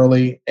there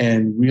early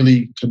and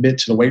really commit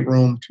to the weight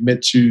room,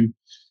 commit to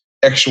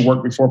extra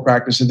work before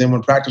practice. And then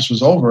when practice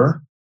was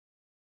over,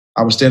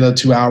 I would stay another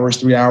 2 hours,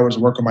 3 hours,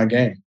 and work on my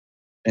game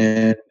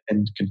and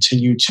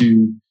continue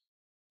to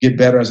get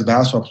better as a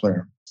basketball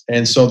player.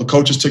 And so the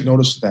coaches took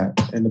notice of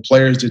that, and the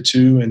players did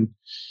too. And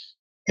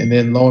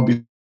then lo and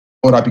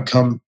behold, I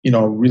become,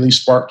 really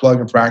spark plug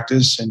in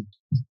practice. And,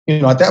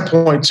 at that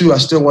point too, I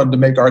still wanted to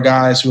make our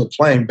guys who were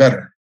playing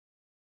better.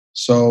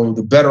 So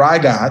the better I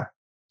got,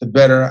 the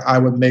better I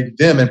would make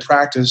them in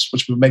practice,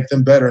 which would make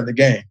them better in the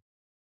game.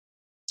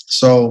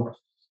 So,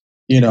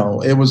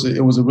 it was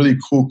a really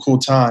cool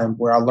time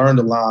where I learned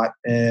a lot.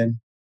 And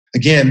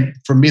again,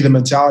 for me, the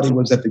mentality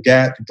was that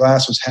the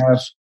glass was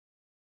half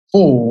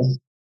full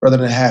rather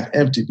than half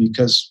empty,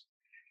 because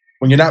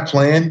when you're not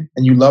playing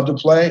and you love to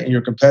play and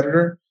you're a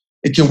competitor,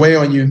 it can weigh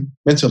on you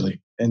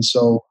mentally. And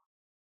so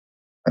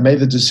I made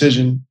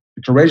the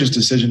courageous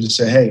decision to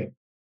say, hey,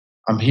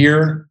 I'm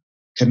here,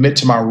 commit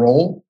to my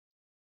role.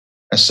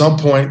 At some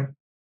point,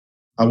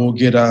 I will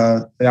get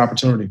the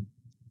opportunity.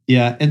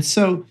 Yeah. And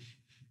so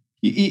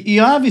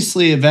you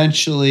obviously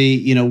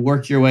eventually,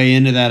 work your way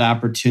into that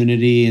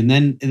opportunity and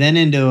then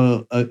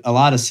into a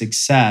lot of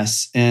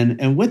success.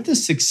 And with the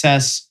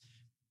success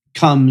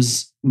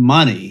comes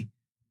money.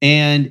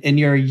 And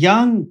you're a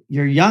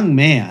young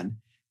man.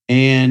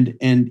 And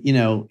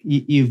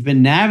you've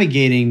been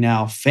navigating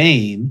now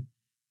fame,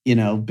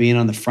 being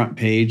on the front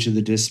page of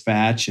the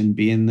Dispatch and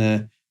being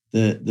the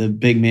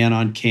big man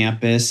on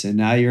campus. And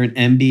now you're an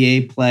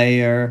NBA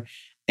player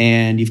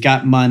and you've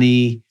got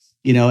money,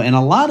 and a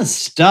lot of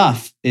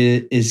stuff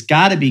is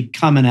got to be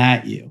coming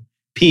at you.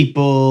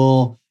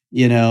 People,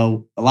 a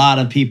lot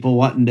of people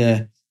wanting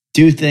to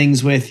do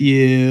things with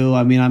you.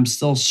 I mean, I'm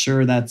still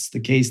sure that's the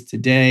case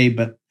today,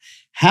 but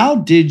how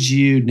did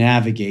you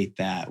navigate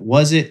that?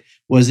 Was it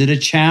a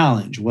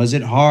challenge? Was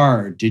it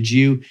hard? Did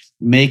you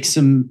make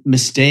some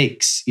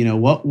mistakes?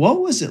 What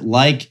was it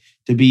like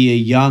to be a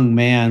young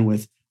man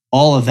with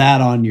all of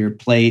that on your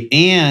plate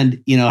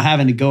and,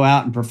 having to go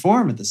out and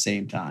perform at the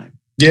same time?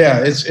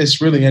 Yeah,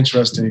 it's really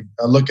interesting.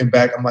 Looking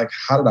back, I'm like,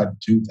 how did I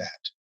do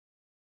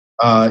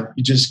that?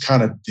 You just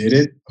kind of did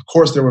it. Of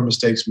course, there were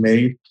mistakes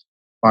made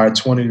by a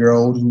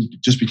 20-year-old who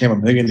just became a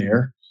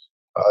millionaire,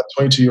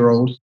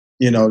 22-year-old,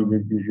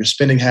 your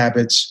spending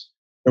habits.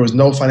 There was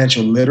no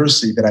financial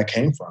literacy that I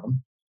came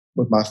from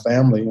with my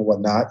family and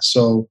whatnot.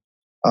 So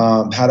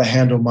how to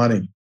handle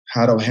money,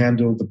 how to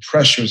handle the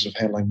pressures of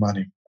handling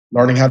money,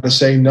 learning how to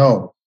say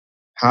no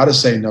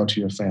to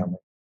your family,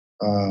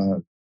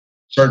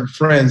 certain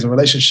friends and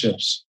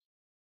relationships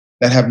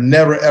that have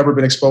never, ever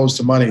been exposed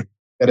to money,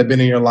 that have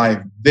been in your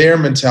life, their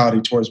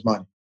mentality towards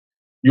money,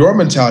 your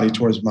mentality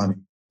towards money.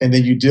 And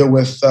then you deal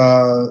with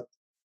the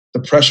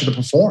pressure to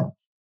perform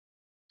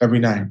every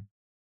night,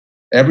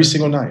 every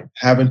single night,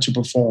 having to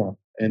perform,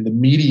 and the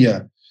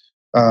media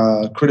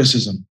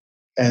criticism.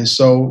 And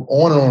so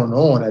on and on and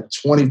on at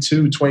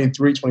 22,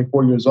 23,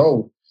 24 years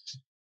old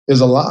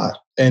is a lot.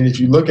 And if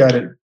you look at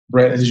it,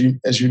 Brett, as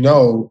you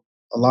know,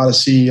 a lot of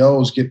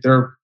CEOs get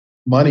their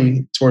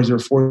money towards their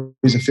 40s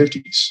and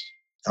 50s.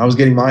 I was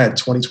getting mine at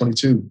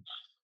 2022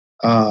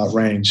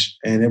 range.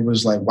 And it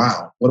was like,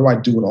 wow, what do I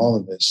do with all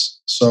of this?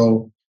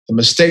 So the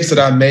mistakes that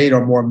I made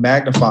are more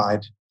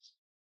magnified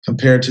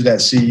compared to that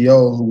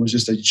CEO who was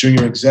just a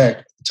junior exec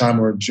at the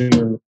time, or a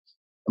junior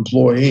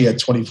employee at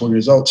 24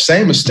 years old.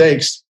 Same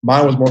mistakes,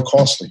 mine was more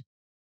costly,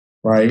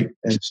 right?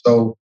 And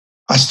so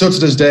I still to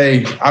this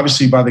day,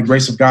 obviously by the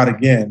grace of God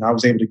again, I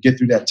was able to get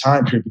through that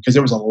time period because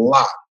there was a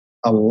lot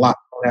thrown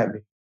at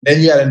me.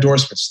 Then you had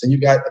endorsements, then you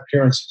got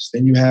appearances,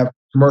 then you have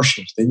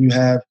commercials, then you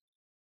have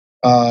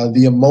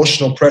the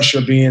emotional pressure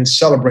of being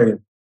celebrated.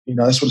 You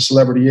know, that's what a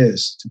celebrity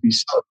is, to be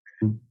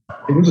celebrated.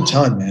 It was a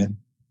ton, man.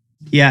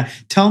 Yeah.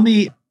 Tell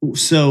me,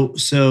 so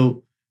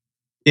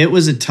it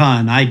was a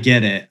ton. I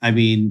get it. I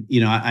mean,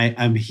 you know,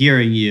 I'm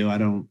hearing you. I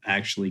don't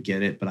actually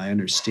get it, but I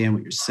understand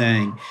what you're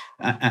saying.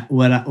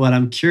 What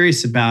I'm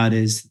curious about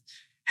is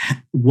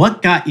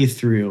what got you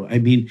through? I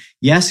mean,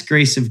 yes,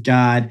 grace of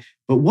God,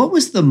 but what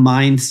was the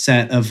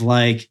mindset of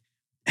like,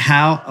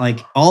 how, like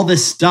all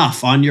this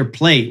stuff on your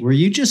plate? Were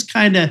you just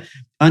kind of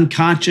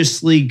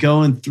unconsciously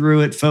going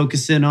through it,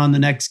 focusing on the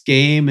next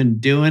game and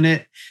doing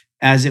it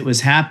as it was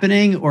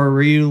happening? Or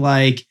were you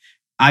like,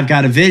 I've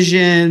got a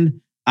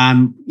vision,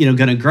 I'm,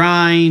 going to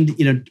grind,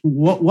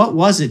 what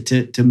was it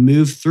to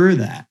move through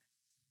that?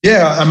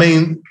 Yeah. I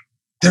mean,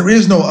 there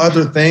is no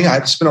other thing.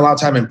 I spent a lot of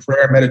time in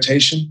prayer and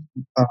meditation.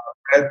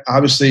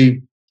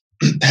 Obviously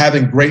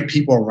having great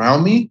people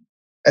around me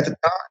at the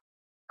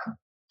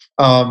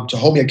time, to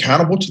hold me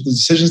accountable to the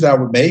decisions that I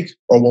would make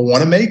or would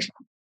want to make.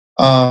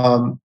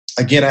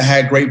 Again, I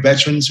had great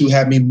veterans who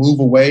had me move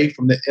away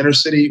from the inner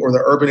city or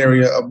the urban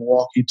area of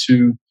Milwaukee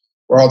to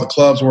where all the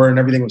clubs were and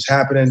everything was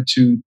happening,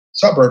 to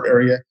suburb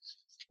area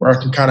where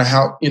I can kind of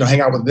hang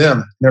out with them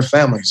and their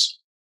families.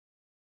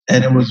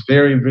 And it was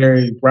very,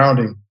 very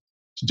grounding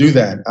to do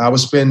that. I would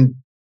spend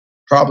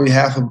probably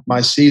half of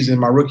my season,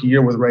 my rookie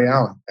year, with Ray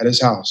Allen at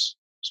his house.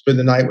 Spend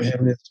the night with him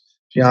and his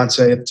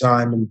fiance at the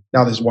time, and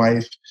now his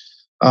wife.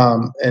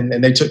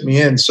 And they took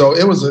me in. So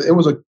it was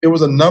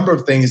a number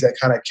of things that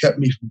kind of kept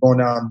me from going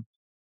down,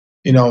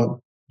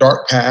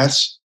 dark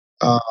paths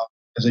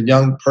as a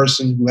young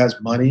person who has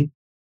money,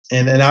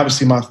 and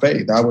obviously my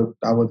faith. I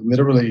would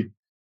literally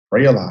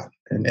pray a lot,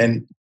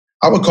 and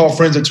I would call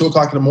friends at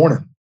 2:00 in the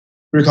morning,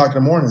 3:00 in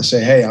the morning, and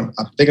say, "Hey, I'm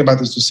thinking about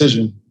this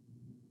decision.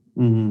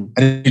 Mm-hmm.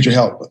 I need your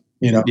help."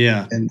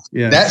 Yeah, and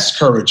that's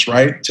courage,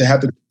 right? To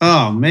have the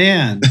oh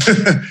man,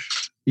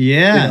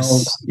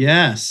 yes,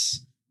 yes.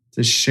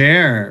 To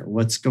share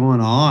what's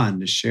going on,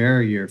 to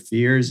share your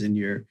fears and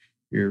your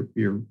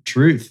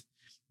truth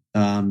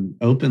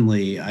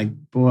openly.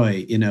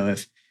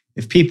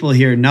 If people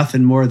hear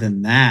nothing more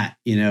than that,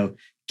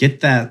 get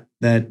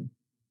that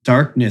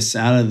darkness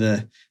out of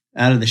the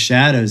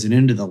shadows and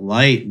into the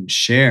light and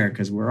share,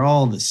 because we're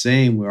all the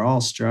same. We're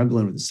all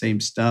struggling with the same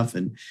stuff,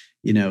 and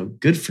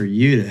good for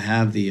you to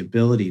have the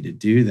ability to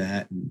do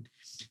that.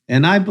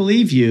 And I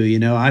believe you.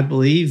 I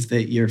believe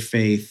that your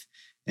faith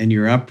and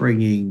your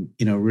upbringing,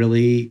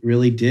 really,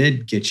 really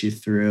did get you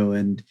through.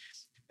 And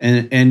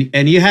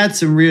you had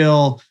some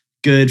real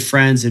good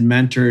friends and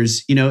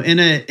mentors, in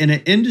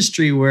an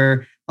industry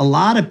where a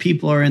lot of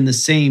people are in the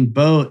same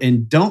boat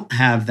and don't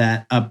have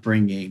that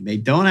upbringing. They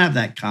don't have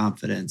that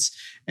confidence,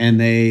 and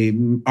they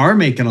are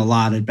making a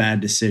lot of bad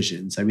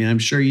decisions. I mean, I'm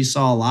sure you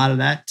saw a lot of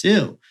that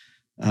too.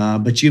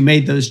 But you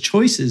made those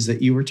choices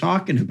that you were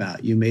talking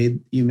about. You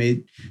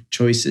made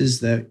choices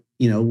that,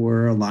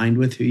 were aligned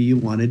with who you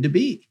wanted to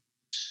be.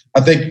 I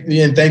think,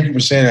 and thank you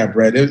for saying that,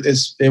 Brett.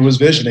 It was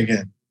vision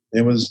again.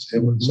 It was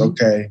mm-hmm.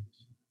 Okay.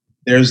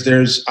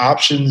 There's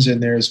options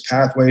and there's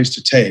pathways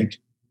to take.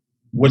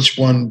 Which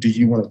one do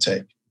you want to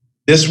take?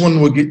 This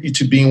one will get you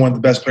to being one of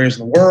the best players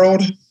in the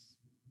world.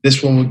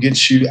 This one will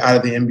get you out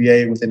of the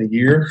NBA within a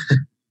year.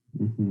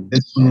 Mm-hmm.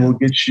 This one will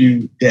get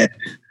you dead.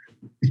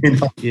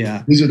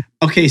 Yeah.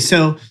 Okay.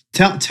 So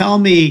tell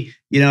me,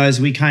 as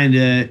we kind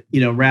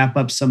of, wrap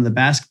up some of the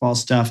basketball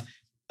stuff,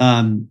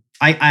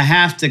 I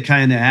have to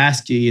kind of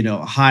ask you,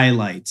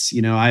 highlights.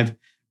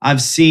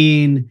 I've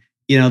seen,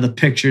 the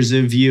pictures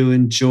of you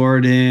and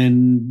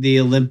Jordan, the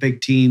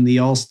Olympic team, the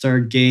All-Star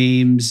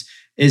games.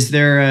 Are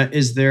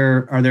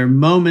there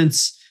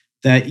moments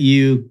that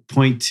you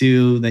point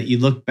to that you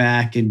look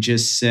back and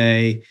just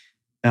say,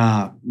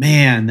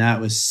 man,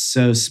 that was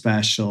so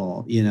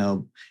special?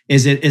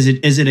 Is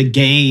it a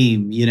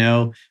game?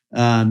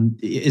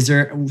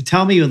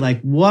 Tell me,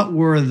 like, what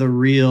were the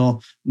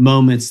real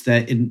moments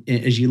that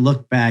as you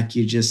look back,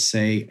 you just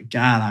say,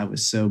 God, I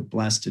was so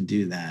blessed to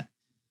do that?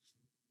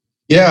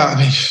 Yeah, I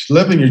mean,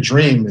 living your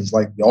dream is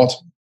like the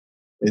ultimate.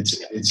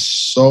 It's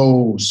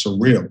so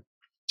surreal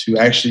to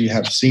actually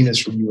have seen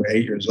this when you were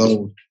 8 years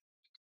old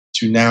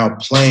to now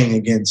playing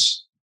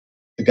against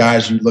the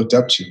guys you looked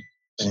up to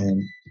and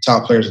the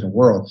top players in the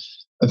world.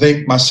 I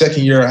think my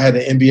second year, I had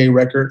an NBA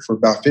record for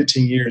about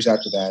 15 years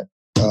after that,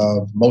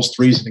 most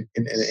threes in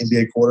an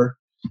NBA quarter.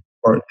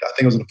 Or I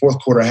think it was in the fourth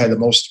quarter, I had the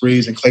most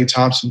threes, and Klay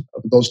Thompson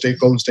of the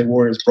Golden State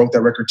Warriors broke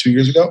that record 2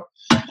 years ago.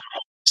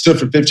 Stood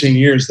for 15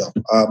 years, though.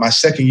 My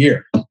second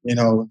year,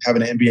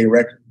 having an NBA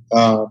record.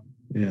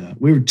 Yeah,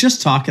 we were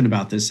just talking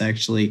about this,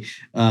 actually,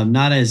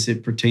 not as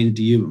it pertained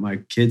to you, but my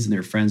kids and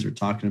their friends were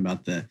talking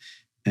about the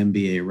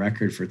NBA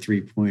record for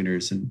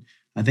three-pointers. And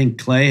I think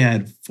Klay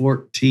had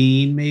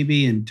 14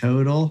 maybe in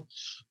total.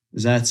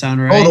 Does that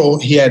sound right? Total,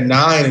 he had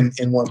 9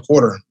 in one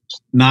quarter.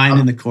 9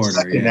 in the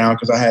quarter, yeah. Now,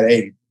 because I had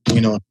 8,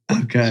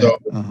 Okay. So,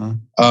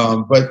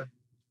 but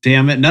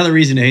damn it, another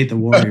reason to hate the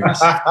Warriors.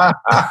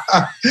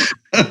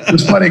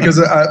 It's funny because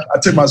I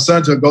took my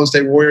son to a Golden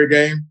State Warrior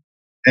game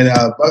and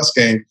a Bucks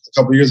game a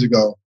couple of years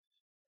ago.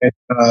 And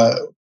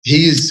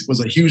he was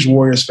a huge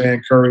Warriors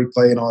fan, Curry,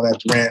 Klay, and all that,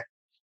 Durant.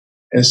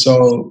 And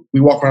so we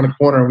walk around the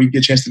corner and we get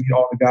a chance to meet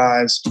all the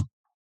guys.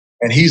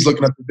 And he's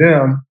looking up to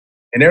them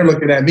and they're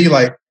looking at me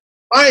like,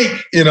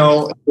 Mike,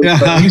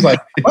 But he's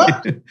like,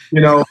 what? And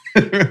I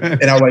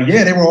was like,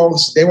 yeah, they were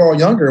all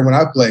younger when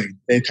I played.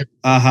 They took me,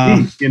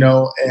 and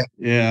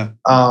yeah.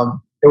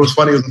 It was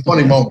funny. It was a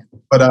funny moment.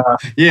 But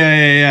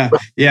yeah.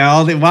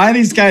 Why are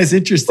these guys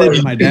interested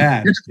in my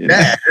dad? Your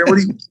dad.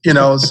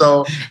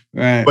 So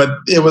right. But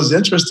it was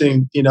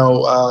interesting,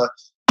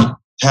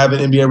 having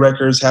NBA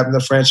records, having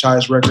the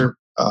franchise record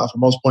for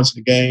most points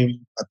in the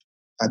game.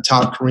 I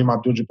topped Kareem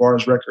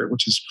Abdul-Jabbar's record,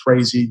 which is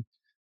crazy.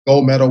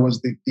 Gold medal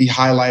was the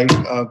highlight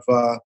of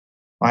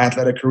my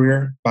athletic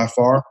career by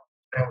far.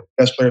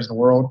 Best players in the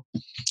world.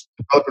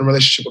 Developing a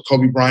relationship with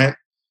Kobe Bryant.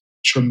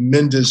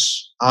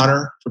 Tremendous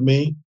honor for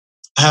me.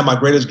 I had my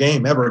greatest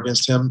game ever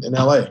against him in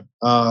LA.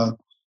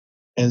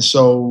 And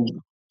so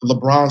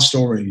LeBron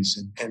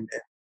stories and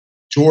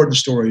Jordan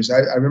stories. I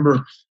remember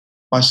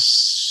my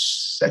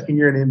second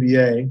year in the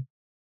NBA,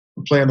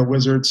 playing the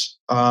Wizards.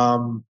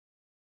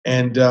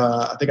 And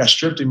I think I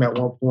stripped him at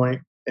one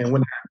point and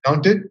went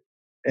and dunked it.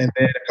 And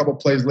then a couple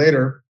plays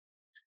later,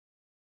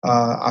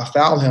 I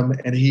fouled him,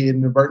 and he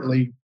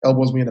inadvertently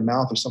elbows me in the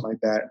mouth or something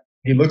like that.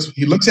 He looks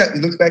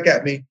back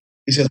at me.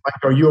 He says, "Mike,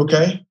 are you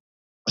okay?"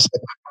 I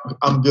said,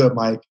 "I'm good,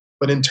 Mike."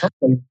 But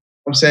internally,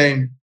 I'm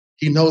saying,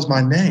 he knows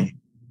my name.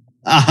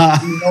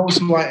 He knows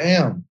who I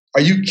am.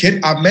 Are you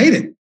kidding? I made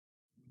it.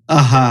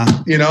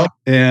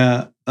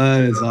 Yeah,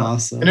 that is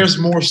awesome. And there's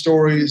more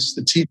stories.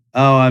 The team.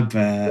 Oh, I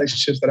bet.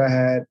 Relationships that I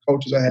had,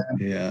 coaches I had.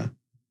 Yeah.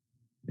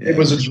 It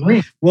was a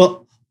dream.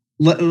 Well,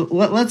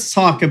 let's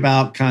talk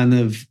about kind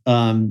of,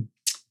 how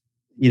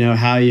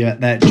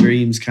that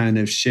dreams kind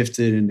of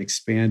shifted and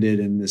expanded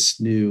in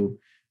this new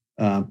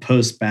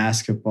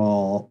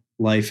post-basketball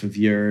life of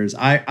yours.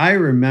 I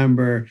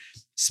remember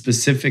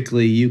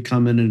specifically you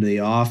coming into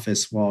the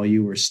office while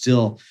you were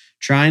still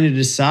trying to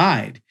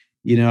decide.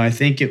 I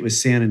think it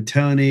was San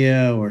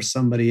Antonio or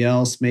somebody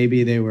else.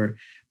 Maybe they were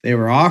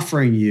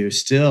offering you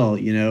still,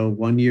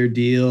 1-year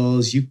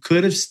deals. You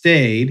could have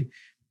stayed.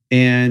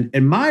 And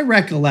my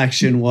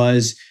recollection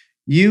was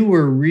you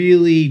were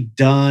really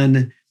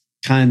done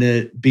kind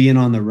of being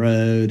on the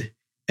road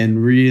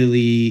and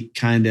really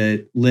kind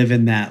of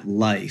living that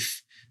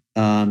life.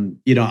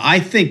 I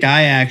think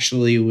I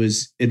actually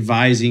was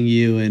advising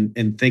you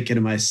and thinking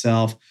to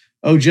myself,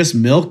 oh, just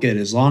milk it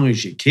as long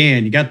as you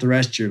can. You got the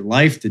rest of your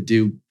life to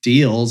do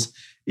deals,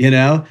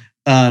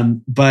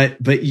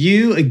 But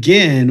you,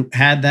 again,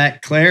 had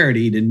that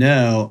clarity to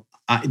know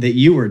that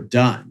you were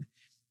done.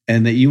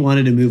 And that you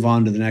wanted to move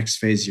on to the next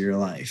phase of your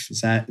life.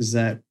 Is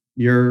that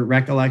your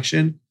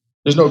recollection?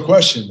 There's no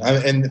question.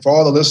 And for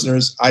all the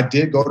listeners, I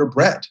did go to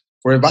Brett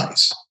for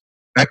advice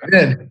back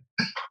then.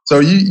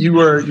 So you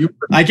were.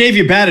 I gave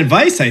you bad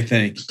advice, I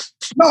think.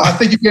 No, I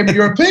think you gave me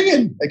your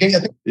opinion.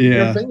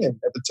 Your opinion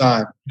at the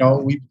time.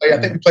 I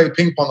think we played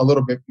ping pong a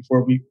little bit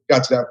before we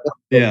got to that point.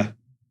 Yeah.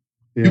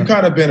 You've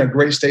kind of been a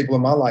great staple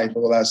in my life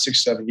over the last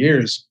 6-7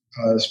 years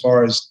as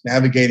far as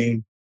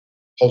navigating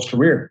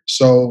post-career.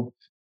 So.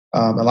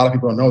 A lot of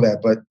people don't know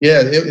that, but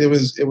yeah, it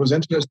was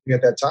interesting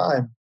at that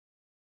time.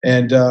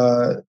 And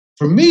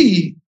for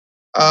me,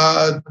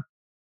 the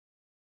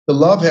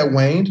love had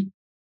waned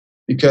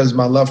because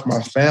my love for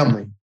my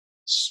family.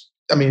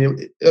 I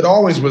mean, it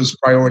always was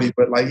priority,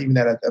 but like even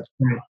at that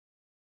point,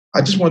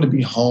 I just wanted to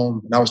be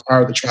home, and I was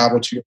tired of the travel.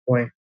 To your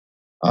point,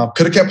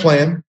 could have kept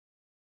playing,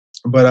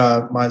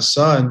 but my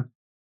son,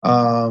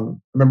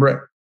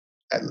 remember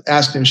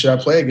asking him, "Should I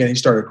play again?" He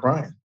started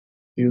crying.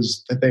 He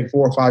was, I think,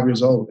 4 or 5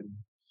 years old. And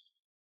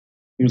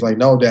he was like,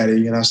 "No,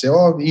 Daddy." And I said,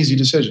 "Oh, easy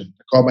decision."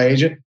 I called my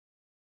agent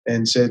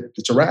and said,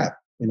 "It's a wrap,"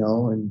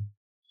 and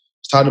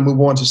it's time to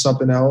move on to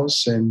something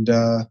else. And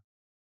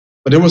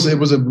but it was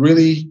a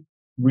really,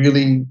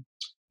 really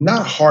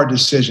not a hard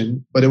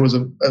decision, but it was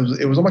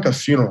like a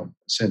funeral in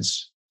a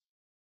sense,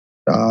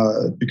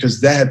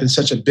 because that had been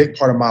such a big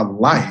part of my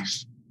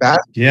life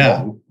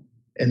basketball,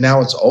 and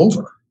now it's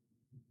over.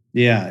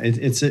 Yeah, it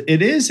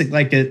is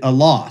like a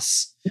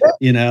loss.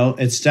 Yeah.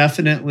 It's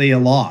definitely a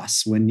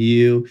loss when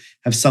you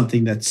have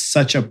something that's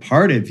such a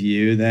part of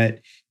you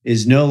that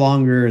is no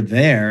longer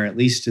there, at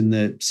least in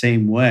the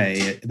same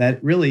way.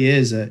 That really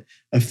is a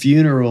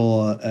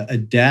funeral, a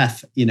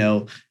death.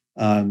 It's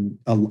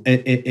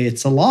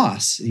a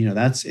loss.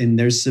 And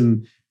there's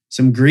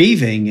some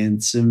grieving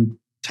and some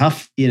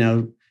tough,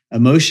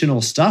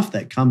 emotional stuff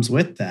that comes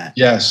with that.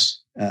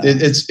 Yes,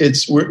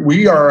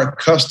 we are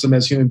accustomed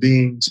as human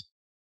beings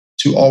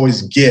to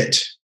always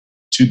get,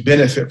 to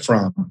benefit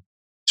from,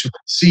 to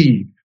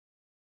receive,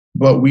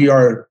 but we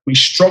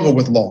struggle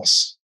with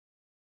loss,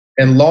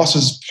 and loss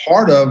is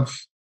part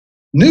of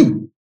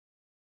new.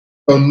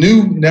 So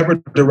new never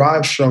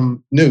derives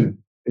from new;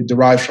 it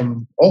derives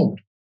from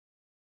old.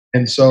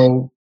 And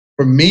so,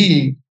 for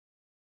me,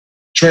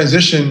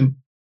 transition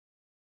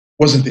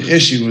wasn't the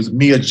issue; it was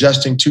me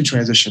adjusting to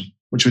transition,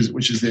 which is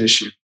the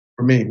issue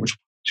for me.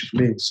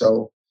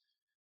 So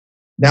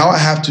now I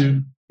have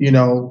to,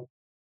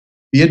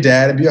 be a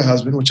dad and be a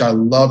husband, which I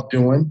love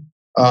doing.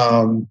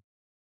 Now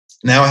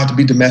I have to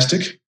be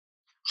domestic,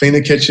 clean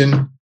the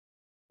kitchen,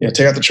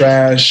 take out the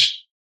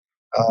trash,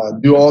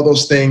 do all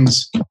those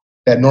things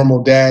that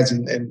normal dads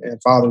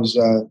and fathers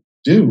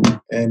do.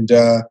 And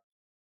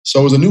so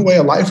it was a new way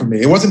of life for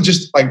me. It wasn't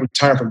just like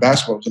retiring from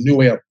basketball. It was a new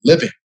way of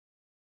living.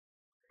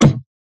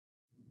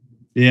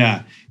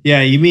 Yeah.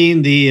 Yeah. You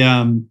mean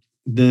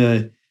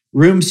the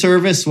room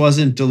service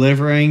wasn't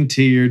delivering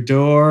to your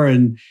door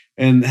and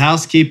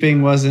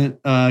housekeeping wasn't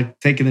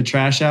taking the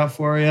trash out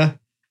for you?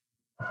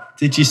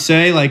 Did you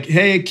say like,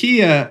 "Hey,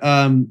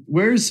 Akia,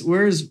 where's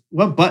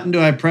what button do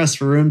I press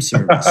for room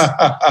service?"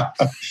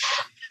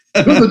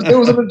 It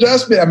was an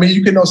adjustment. I mean,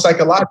 you can know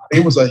psychologically,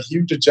 it was a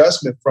huge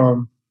adjustment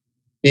from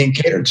being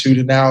catered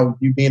to now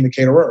you being the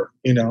caterer,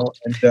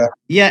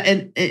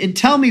 And and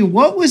tell me,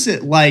 what was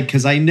it like?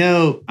 Because I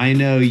know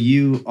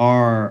you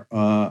are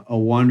a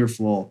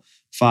wonderful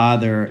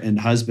father and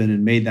husband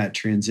and made that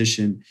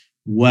transition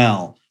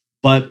well.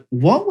 But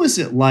what was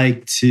it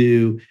like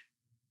to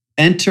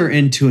enter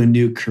into a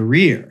new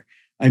career?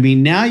 I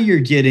mean, now you're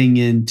getting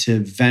into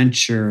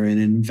venture and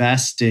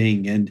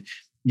investing and,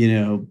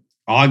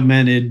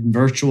 augmented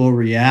virtual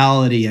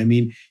reality. I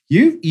mean,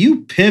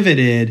 you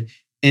pivoted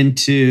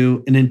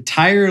into an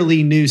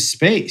entirely new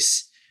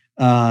space.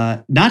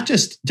 Not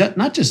just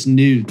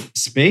new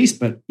space,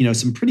 but,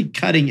 some pretty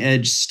cutting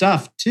edge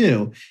stuff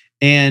too.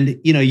 And,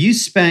 you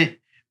spent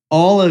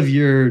all of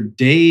your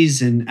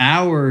days and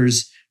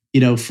hours,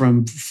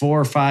 from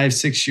 4, 5,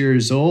 6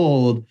 years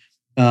old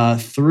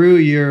through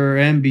your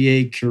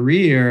NBA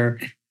career,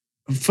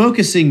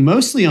 focusing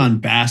mostly on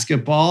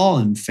basketball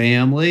and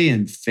family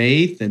and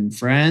faith and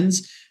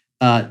friends,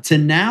 to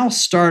now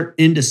start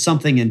into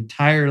something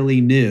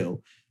entirely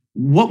new.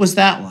 What was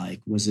that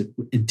like? Was it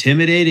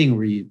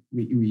intimidating?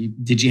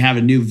 Did you have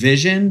a new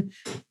vision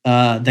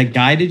that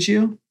guided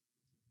you?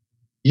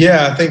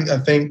 Yeah, I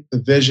think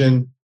the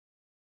vision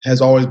has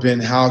always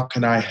been, how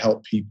can I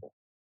help people?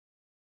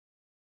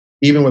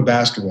 Even with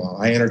basketball,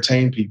 I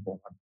entertain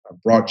people. I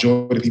brought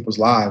joy to people's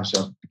lives.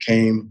 I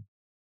became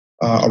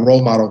a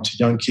role model to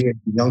young kids,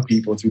 young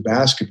people through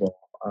basketball.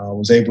 I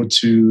was able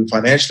to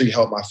financially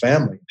help my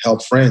family,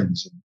 help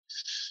friends,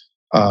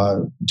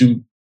 and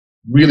do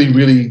really,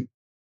 really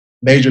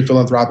major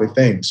philanthropic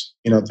things,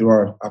 through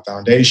our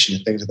foundation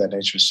and things of that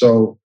nature.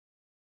 So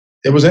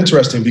it was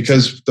interesting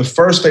because the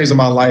first phase of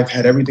my life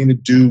had everything to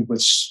do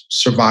with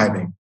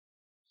surviving.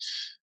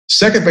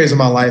 Second phase of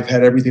my life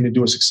had everything to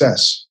do with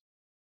success.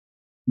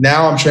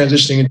 Now I'm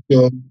transitioning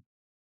into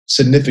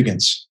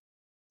significance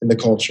in the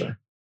culture.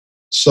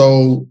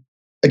 So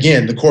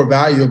again, the core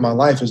value of my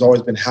life has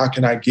always been, how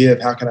can I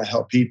give? How can I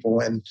help people?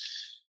 And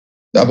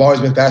I've always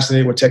been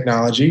fascinated with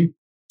technology.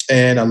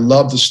 And I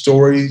love the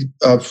story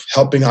of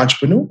helping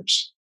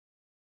entrepreneurs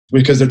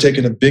because they're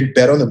taking a big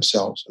bet on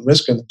themselves and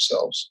risk on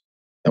themselves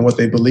and what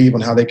they believe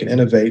on how they can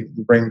innovate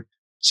and bring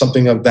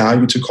something of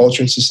value to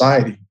culture and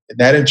society. And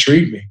that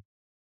intrigued me.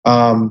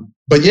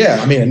 But yeah,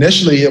 I mean,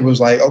 initially it was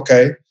like,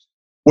 okay,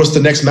 what's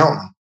the next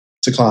mountain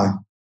to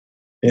climb?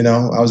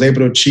 I was able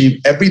to achieve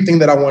everything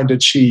that I wanted to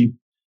achieve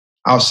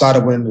outside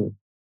of winning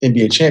the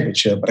NBA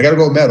championship, but I got a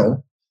gold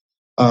medal.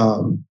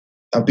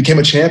 I became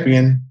a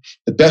champion,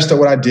 the best at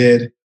what I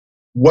did.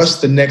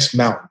 What's the next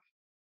mountain?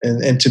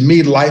 And to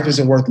me, life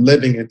isn't worth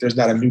living if there's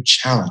not a new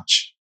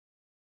challenge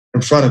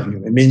in front of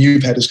you. I mean,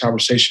 you've had this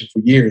conversation for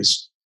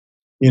years.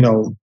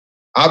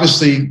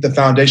 Obviously the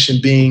foundation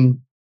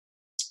being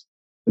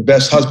the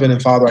best husband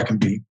and father I can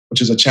be, which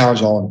is a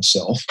challenge all in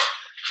itself.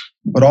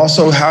 But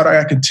also, how do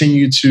I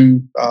continue to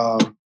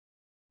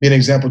be an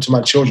example to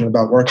my children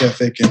about work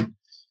ethic and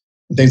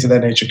things of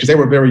that nature? Because they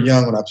were very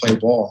young when I played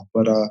ball.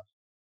 But,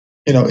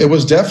 it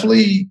was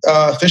definitely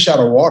fish out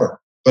of water.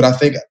 But I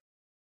think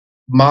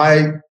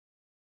my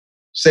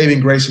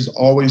saving grace is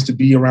always to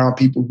be around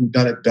people who've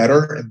done it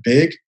better and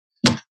big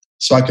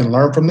so I can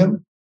learn from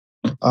them.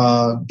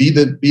 Be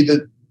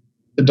the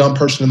dumb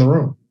person in the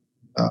room.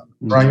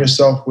 Surround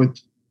yourself with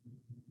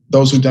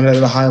those who've done it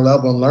at a high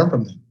level and learn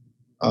from them.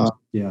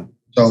 Yeah.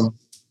 So,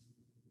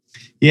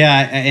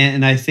 yeah,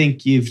 and I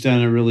think you've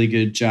done a really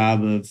good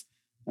job of.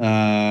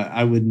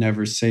 I would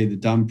never say the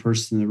dumb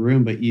person in the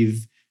room, but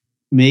you've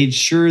made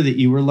sure that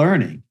you were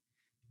learning,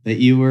 that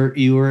you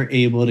were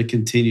able to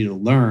continue to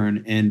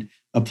learn and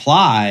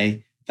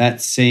apply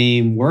that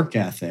same work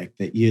ethic.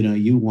 That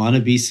you want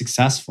to be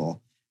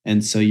successful,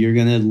 and so you're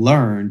going to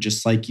learn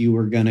just like you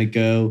were going to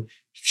go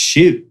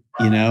shoot,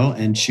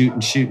 and shoot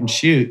and shoot and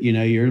shoot.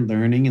 You're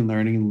learning and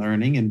learning and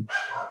learning, and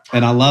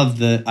I love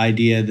the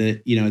idea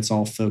that it's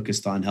all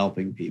focused on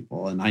helping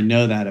people, and I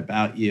know that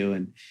about you.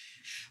 And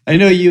I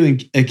know you and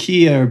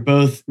Akia are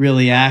both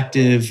really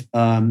active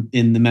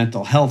in the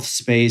mental health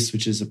space,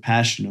 which is a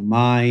passion of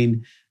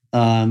mine.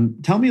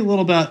 Tell me a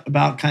little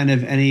about kind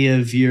of any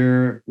of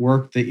your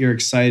work that you're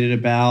excited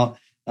about,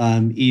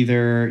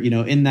 either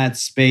in that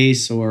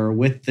space or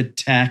with the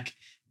tech.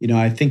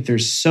 I think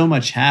there's so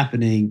much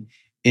happening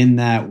in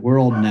that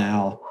world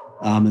now,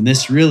 and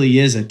this really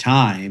is a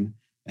time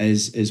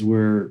as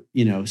we're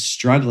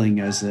struggling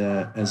as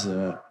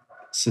a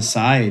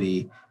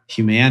society,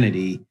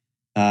 humanity.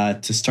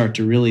 To start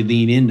to really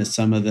lean into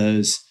some of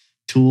those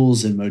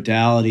tools and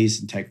modalities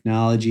and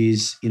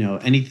technologies.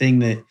 Anything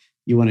that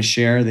you want to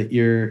share that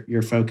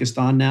you're focused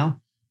on now?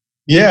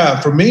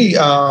 Yeah, for me,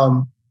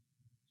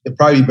 it'd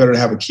probably be better to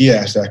have Akia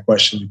ask that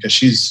question because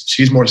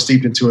she's more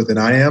steeped into it than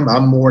I am.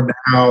 I'm more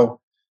now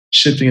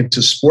shifting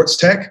into sports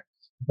tech,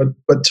 but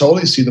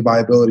totally see the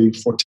viability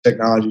for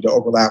technology to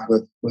overlap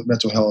with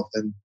mental health.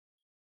 And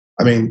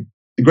I mean,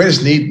 the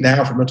greatest need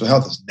now for mental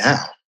health is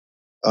now.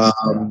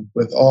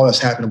 With all that's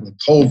happening with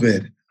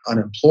COVID,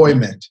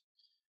 unemployment,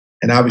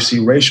 and obviously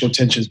racial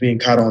tensions being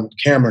caught on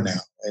camera now.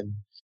 And,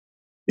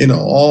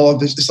 all of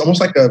this, it's almost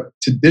like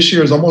this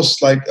year is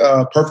almost like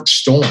a perfect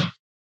storm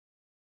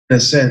in a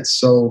sense.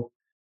 So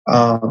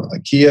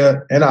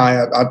Akia and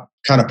I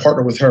kind of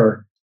partner with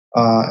her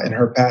and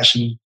her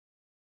passion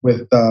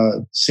with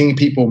seeing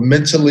people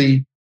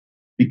mentally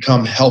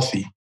become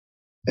healthy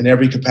in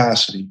every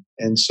capacity.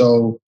 And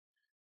so,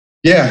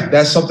 yeah,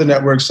 that's something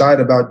that we're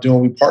excited about doing.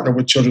 We partner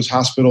with Children's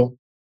Hospital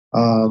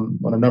on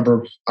a number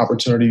of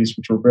opportunities,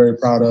 which we're very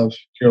proud of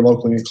here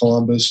locally in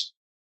Columbus.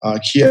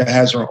 Kia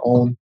has her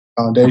own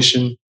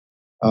foundation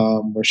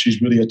where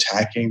she's really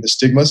attacking the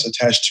stigmas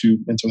attached to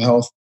mental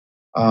health.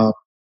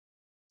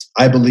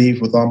 I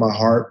believe with all my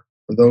heart,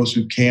 for those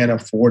who can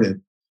afford it,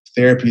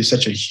 therapy is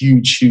such a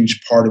huge,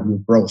 huge part of your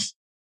growth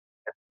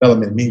and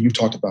development. Me and you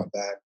talked about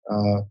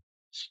that.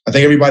 I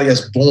think everybody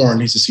that's born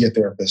needs to see a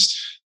therapist.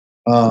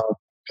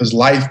 Because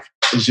life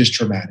is just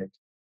traumatic.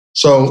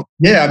 So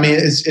yeah, I mean,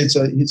 it's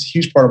a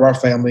huge part of our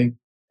family,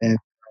 and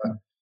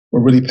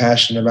we're really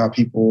passionate about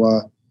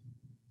people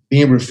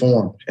being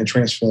reformed and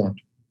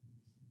transformed.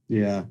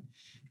 Yeah,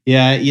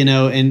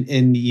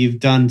 and you've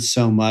done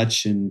so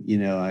much, and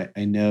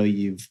I know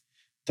you've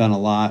done a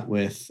lot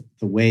with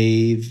the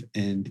Wave,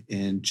 and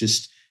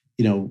just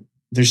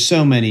there's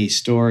so many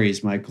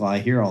stories, Michael. I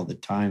hear all the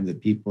time the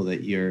people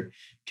that you're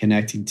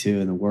connecting to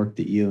and the work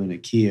that you and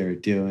Akia are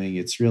doing.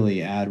 It's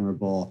really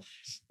admirable.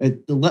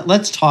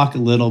 Let's talk a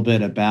little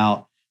bit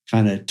about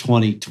kind of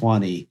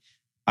 2020.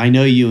 I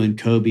know you and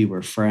Kobe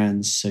were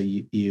friends, so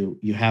you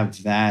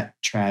have that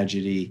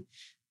tragedy,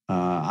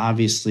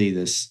 obviously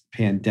this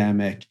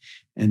pandemic,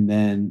 and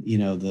then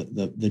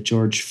the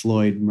George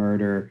Floyd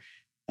murder.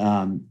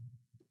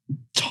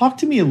 Talk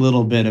to me a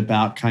little bit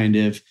about kind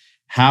of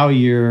how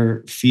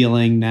you're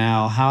feeling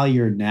now, how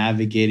you're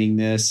navigating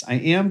this. I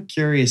am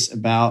curious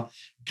about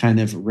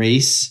kind of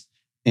race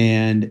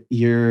and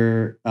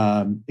your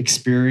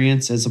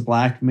experience as a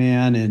Black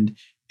man,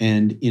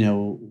 and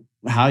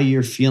how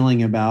you're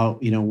feeling about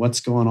what's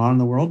going on in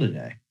the world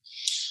today.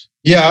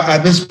 Yeah,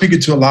 I've been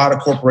speaking to a lot of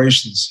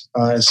corporations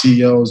and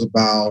CEOs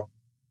about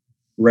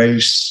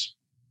race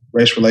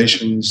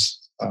relations,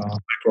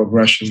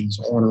 microaggressions,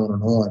 on and on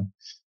and on.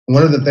 And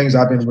one of the things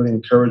I've been really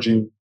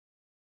encouraging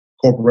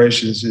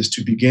corporations is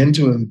to begin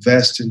to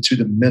invest into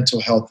the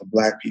mental health of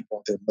Black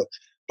people,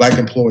 Black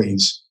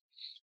employees,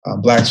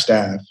 Black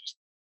staff.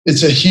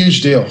 It's a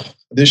huge deal.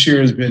 This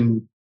year has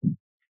been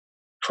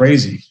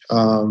crazy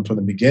from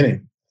the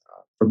beginning.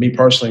 For me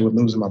personally, with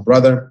losing my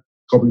brother,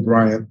 Kobe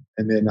Bryant,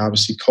 and then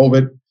obviously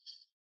COVID,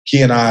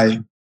 he and I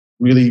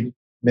really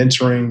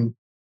mentoring,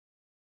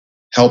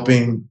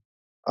 helping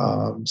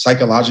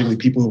psychologically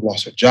people who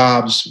lost their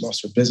jobs,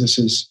 lost their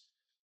businesses.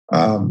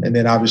 And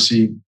then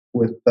obviously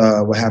with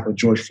what happened with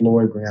George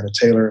Floyd, Breonna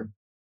Taylor,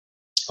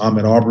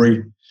 Ahmaud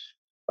Arbery,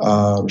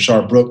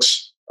 Rayshard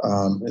Brooks.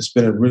 It's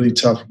been a really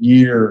tough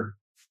year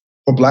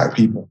for Black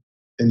people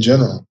in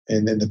general,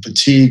 and the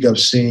fatigue of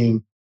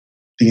seeing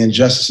the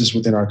injustices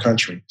within our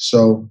country.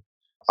 So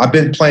I've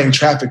been playing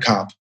traffic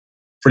cop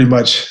pretty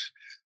much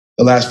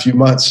the last few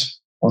months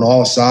on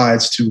all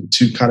sides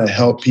to kind of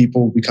help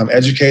people become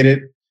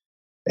educated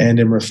and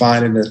then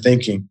refining their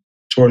thinking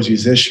towards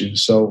these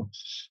issues. So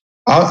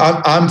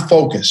I'm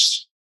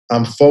focused.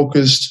 I'm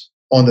focused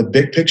on the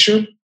big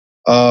picture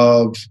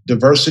of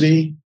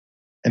diversity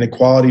and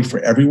equality for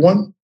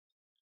everyone.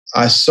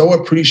 I so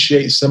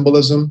appreciate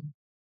symbolism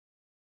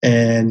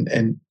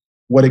and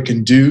what it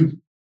can do.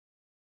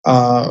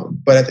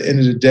 But at the end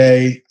of the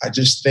day, I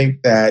just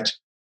think that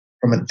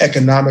from an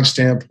economic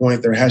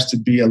standpoint, there has to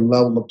be a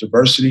level of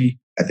diversity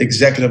at the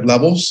executive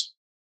levels,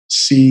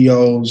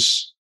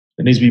 CEOs.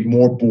 There needs to be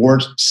more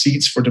board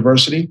seats for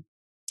diversity,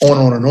 on and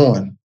on and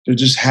on. There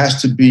just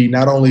has to be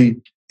not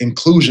only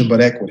inclusion,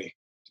 but equity,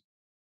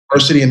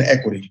 diversity and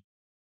equity.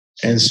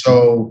 And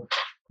so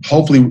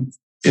hopefully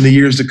in the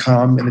years to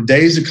come, in the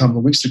days to come, the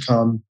weeks to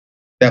come,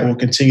 that we'll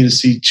continue to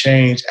see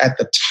change at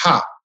the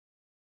top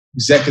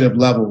executive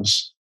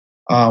levels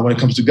when it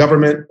comes to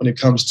government, when it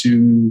comes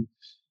to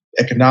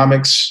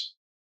economics,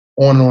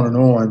 on and on and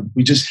on.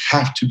 We just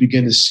have to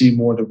begin to see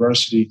more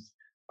diversity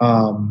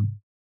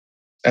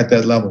at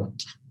that level.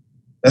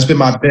 That's been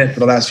my bet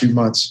for the last few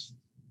months.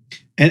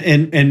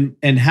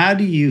 And how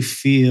do you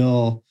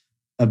feel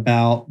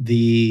about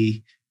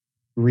the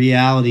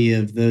reality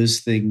of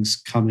those things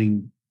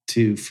coming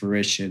to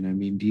fruition? I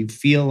mean, do you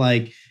feel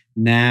like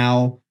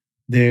now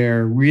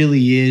there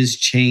really is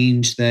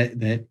change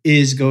that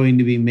is going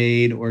to be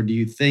made, or do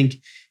you think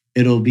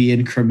it'll be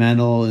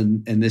incremental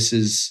and this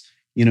is,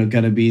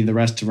 going to be the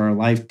rest of our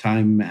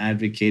lifetime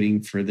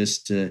advocating for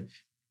this to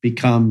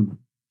become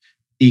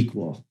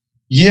equal?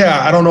 Yeah,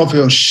 I don't know if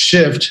it'll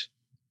shift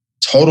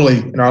totally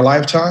in our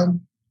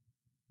lifetime,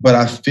 but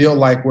I feel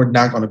like we're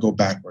not going to go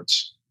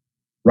backwards.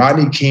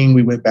 Rodney King,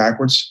 we went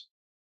backwards,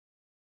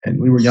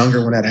 and we were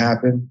younger when that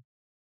happened.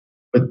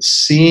 But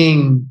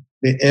seeing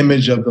the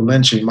image of the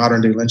lynching,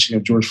 modern day lynching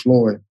of George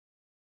Floyd,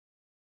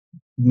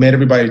 made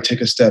everybody take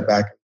a step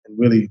back and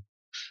really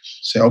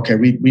say, okay,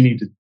 we need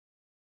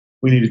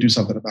to do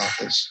something about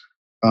this.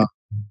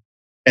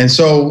 And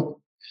so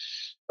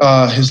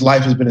his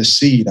life has been a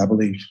seed, I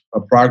believe,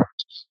 of progress,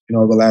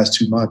 over the last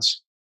 2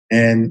 months.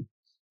 And,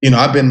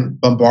 I've been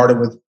bombarded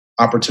with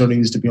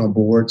opportunities to be on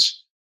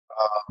boards,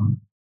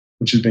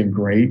 which has been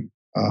great.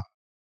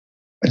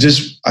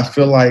 I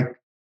feel like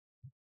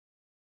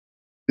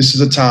this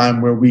is a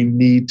time where we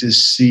need to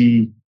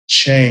see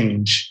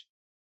change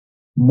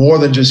more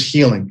than just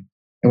healing.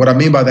 And what I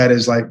mean by that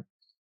is, like,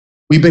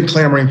 we've been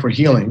clamoring for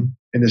healing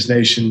in this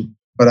nation,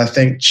 but I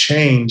think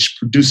change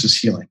produces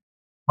healing.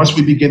 Once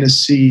we begin to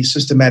see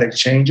systematic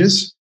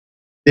changes,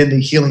 then the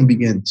healing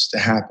begins to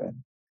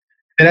happen.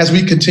 And as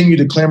we continue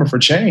to clamor for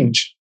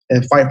change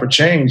and fight for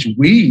change,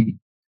 we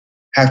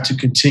have to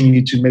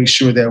continue to make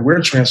sure that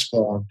we're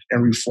transformed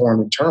and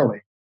reformed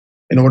internally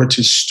in order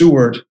to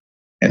steward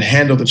and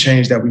handle the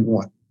change that we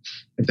want,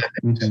 if that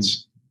makes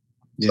sense.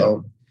 Yeah.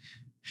 So,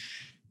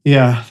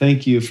 yeah,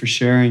 thank you for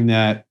sharing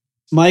that.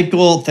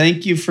 Michael,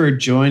 thank you for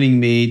joining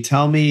me.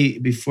 Tell me,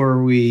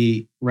 before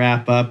we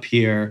wrap up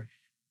here,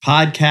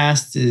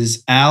 podcast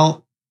is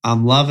out.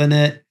 I'm loving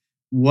it.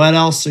 What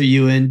else are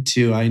you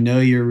into? I know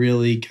you're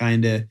really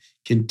kind of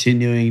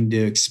continuing to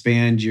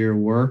expand your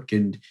work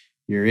and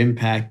your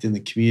impact in the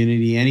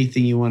community.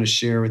 Anything you want to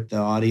share with the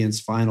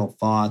audience? Final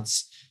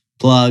thoughts,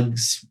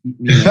 plugs.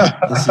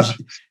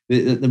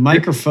 The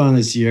microphone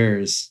is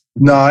yours.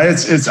 No,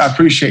 it's. I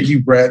appreciate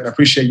you, Brett. I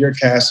appreciate your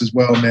cast as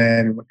well,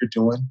 man, and what you're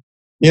doing.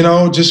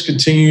 Just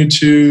continue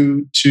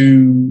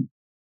to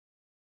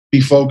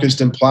be focused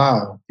and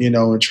plow, and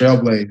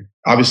trailblade.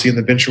 Obviously, in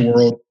the venture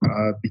world,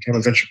 became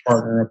a venture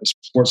partner of a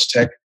sports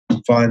tech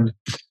fund,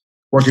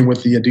 working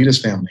with the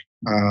Adidas family,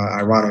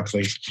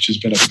 ironically, which has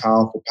been a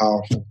powerful,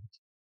 powerful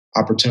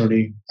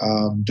opportunity.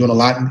 Doing a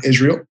lot in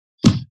Israel.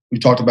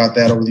 We've talked about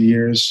that over the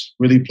years,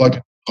 really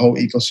plugging the whole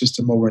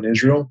ecosystem over in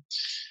Israel.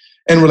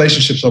 And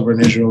relationships over in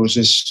Israel is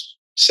just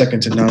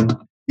second to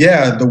none.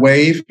 Yeah, The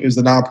Wave is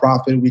the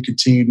nonprofit. We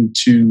continue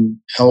to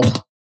help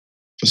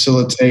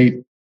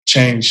facilitate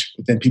change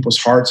within people's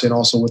hearts and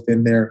also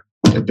within their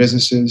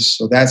businesses.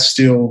 So that's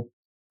still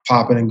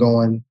popping and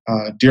going.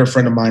 A dear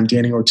friend of mine,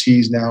 Danny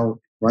Ortiz, now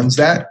runs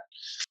that.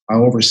 I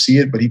oversee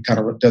it, but he kind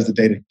of does the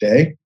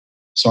day-to-day.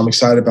 So I'm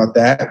excited about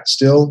that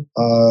still.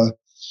 I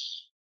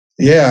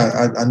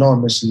know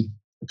I'm missing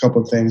a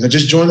couple of things. I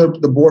just joined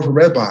the board for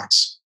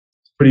Redbox.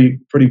 Pretty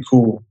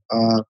cool.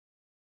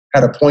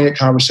 Had a poignant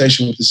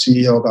conversation with the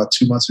CEO about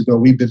 2 months ago.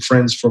 We've been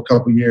friends for a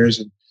couple of years,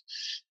 and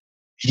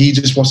he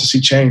just wants to see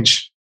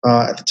change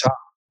at the top.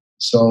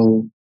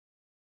 So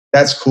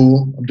that's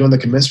cool. I'm doing the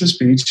commencement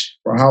speech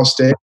for Ohio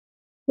State.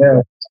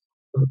 Yeah,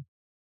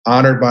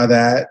 honored by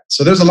that.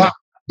 So there's a lot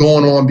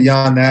going on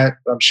beyond that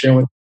I'm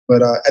sharing.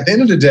 But at the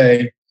end of the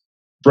day,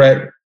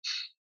 Brett,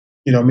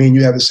 me and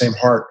you have the same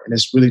heart, and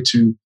it's really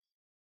to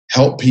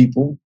help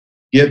people,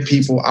 give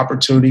people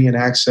opportunity and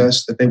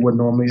access that they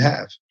wouldn't normally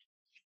have.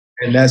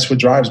 And that's what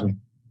drives me.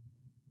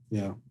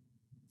 Yeah,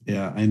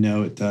 I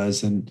know it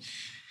does. And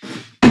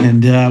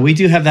we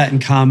do have that in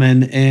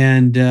common,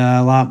 and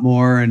a lot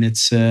more. And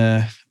it's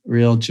a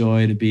real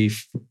joy to be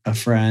a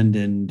friend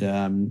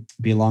and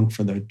be along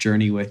for the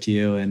journey with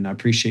you. And I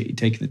appreciate you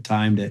taking the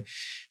time to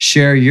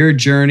share your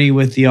journey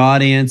with the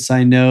audience.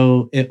 I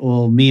know it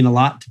will mean a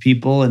lot to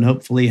people and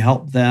hopefully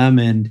help them.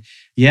 And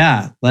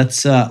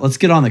let's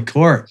get on the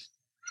court.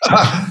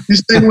 You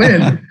still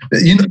win.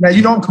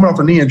 You don't come off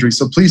a knee injury,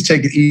 so please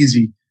take it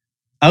easy.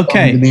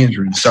 Okay. The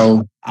injury.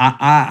 So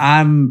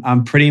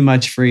I'm pretty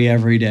much free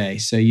every day.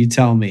 So you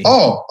tell me.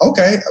 Oh,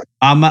 okay.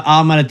 I'm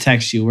gonna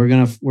text you. We're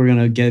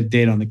gonna get a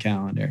date on the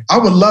calendar. I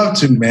would love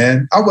to,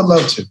 man. I would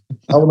love to.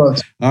 All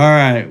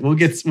right, we'll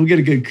get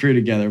a good crew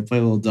together. Play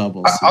a little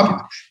doubles.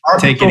 I'll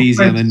take it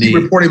easy on the knee.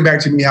 Reporting back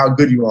to me how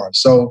good you are.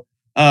 So.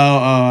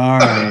 All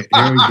right.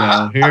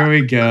 Here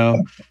we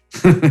go.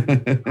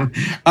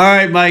 All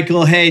right,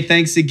 Michael. Hey,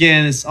 thanks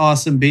again. It's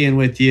awesome being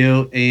with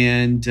you,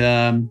 and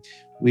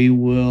we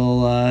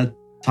will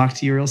talk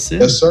to you real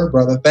soon. Yes, sir,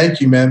 brother. Thank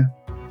you, man.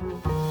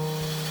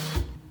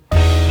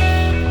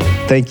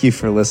 Thank you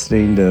for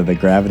listening to the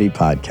Gravity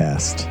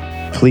Podcast.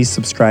 Please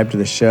subscribe to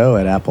the show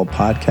at Apple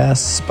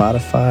Podcasts,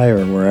 Spotify,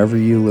 or wherever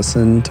you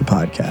listen to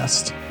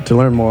podcasts. To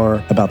learn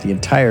more about the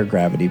entire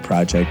Gravity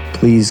Project,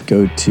 please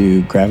go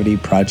to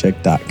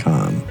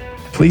gravityproject.com.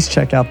 Please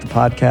check out the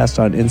podcast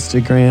on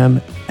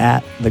Instagram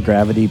at The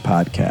Gravity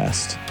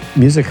Podcast.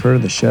 Music heard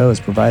of the show is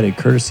provided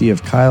courtesy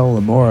of Kyle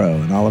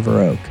Lamoro and Oliver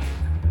Oak.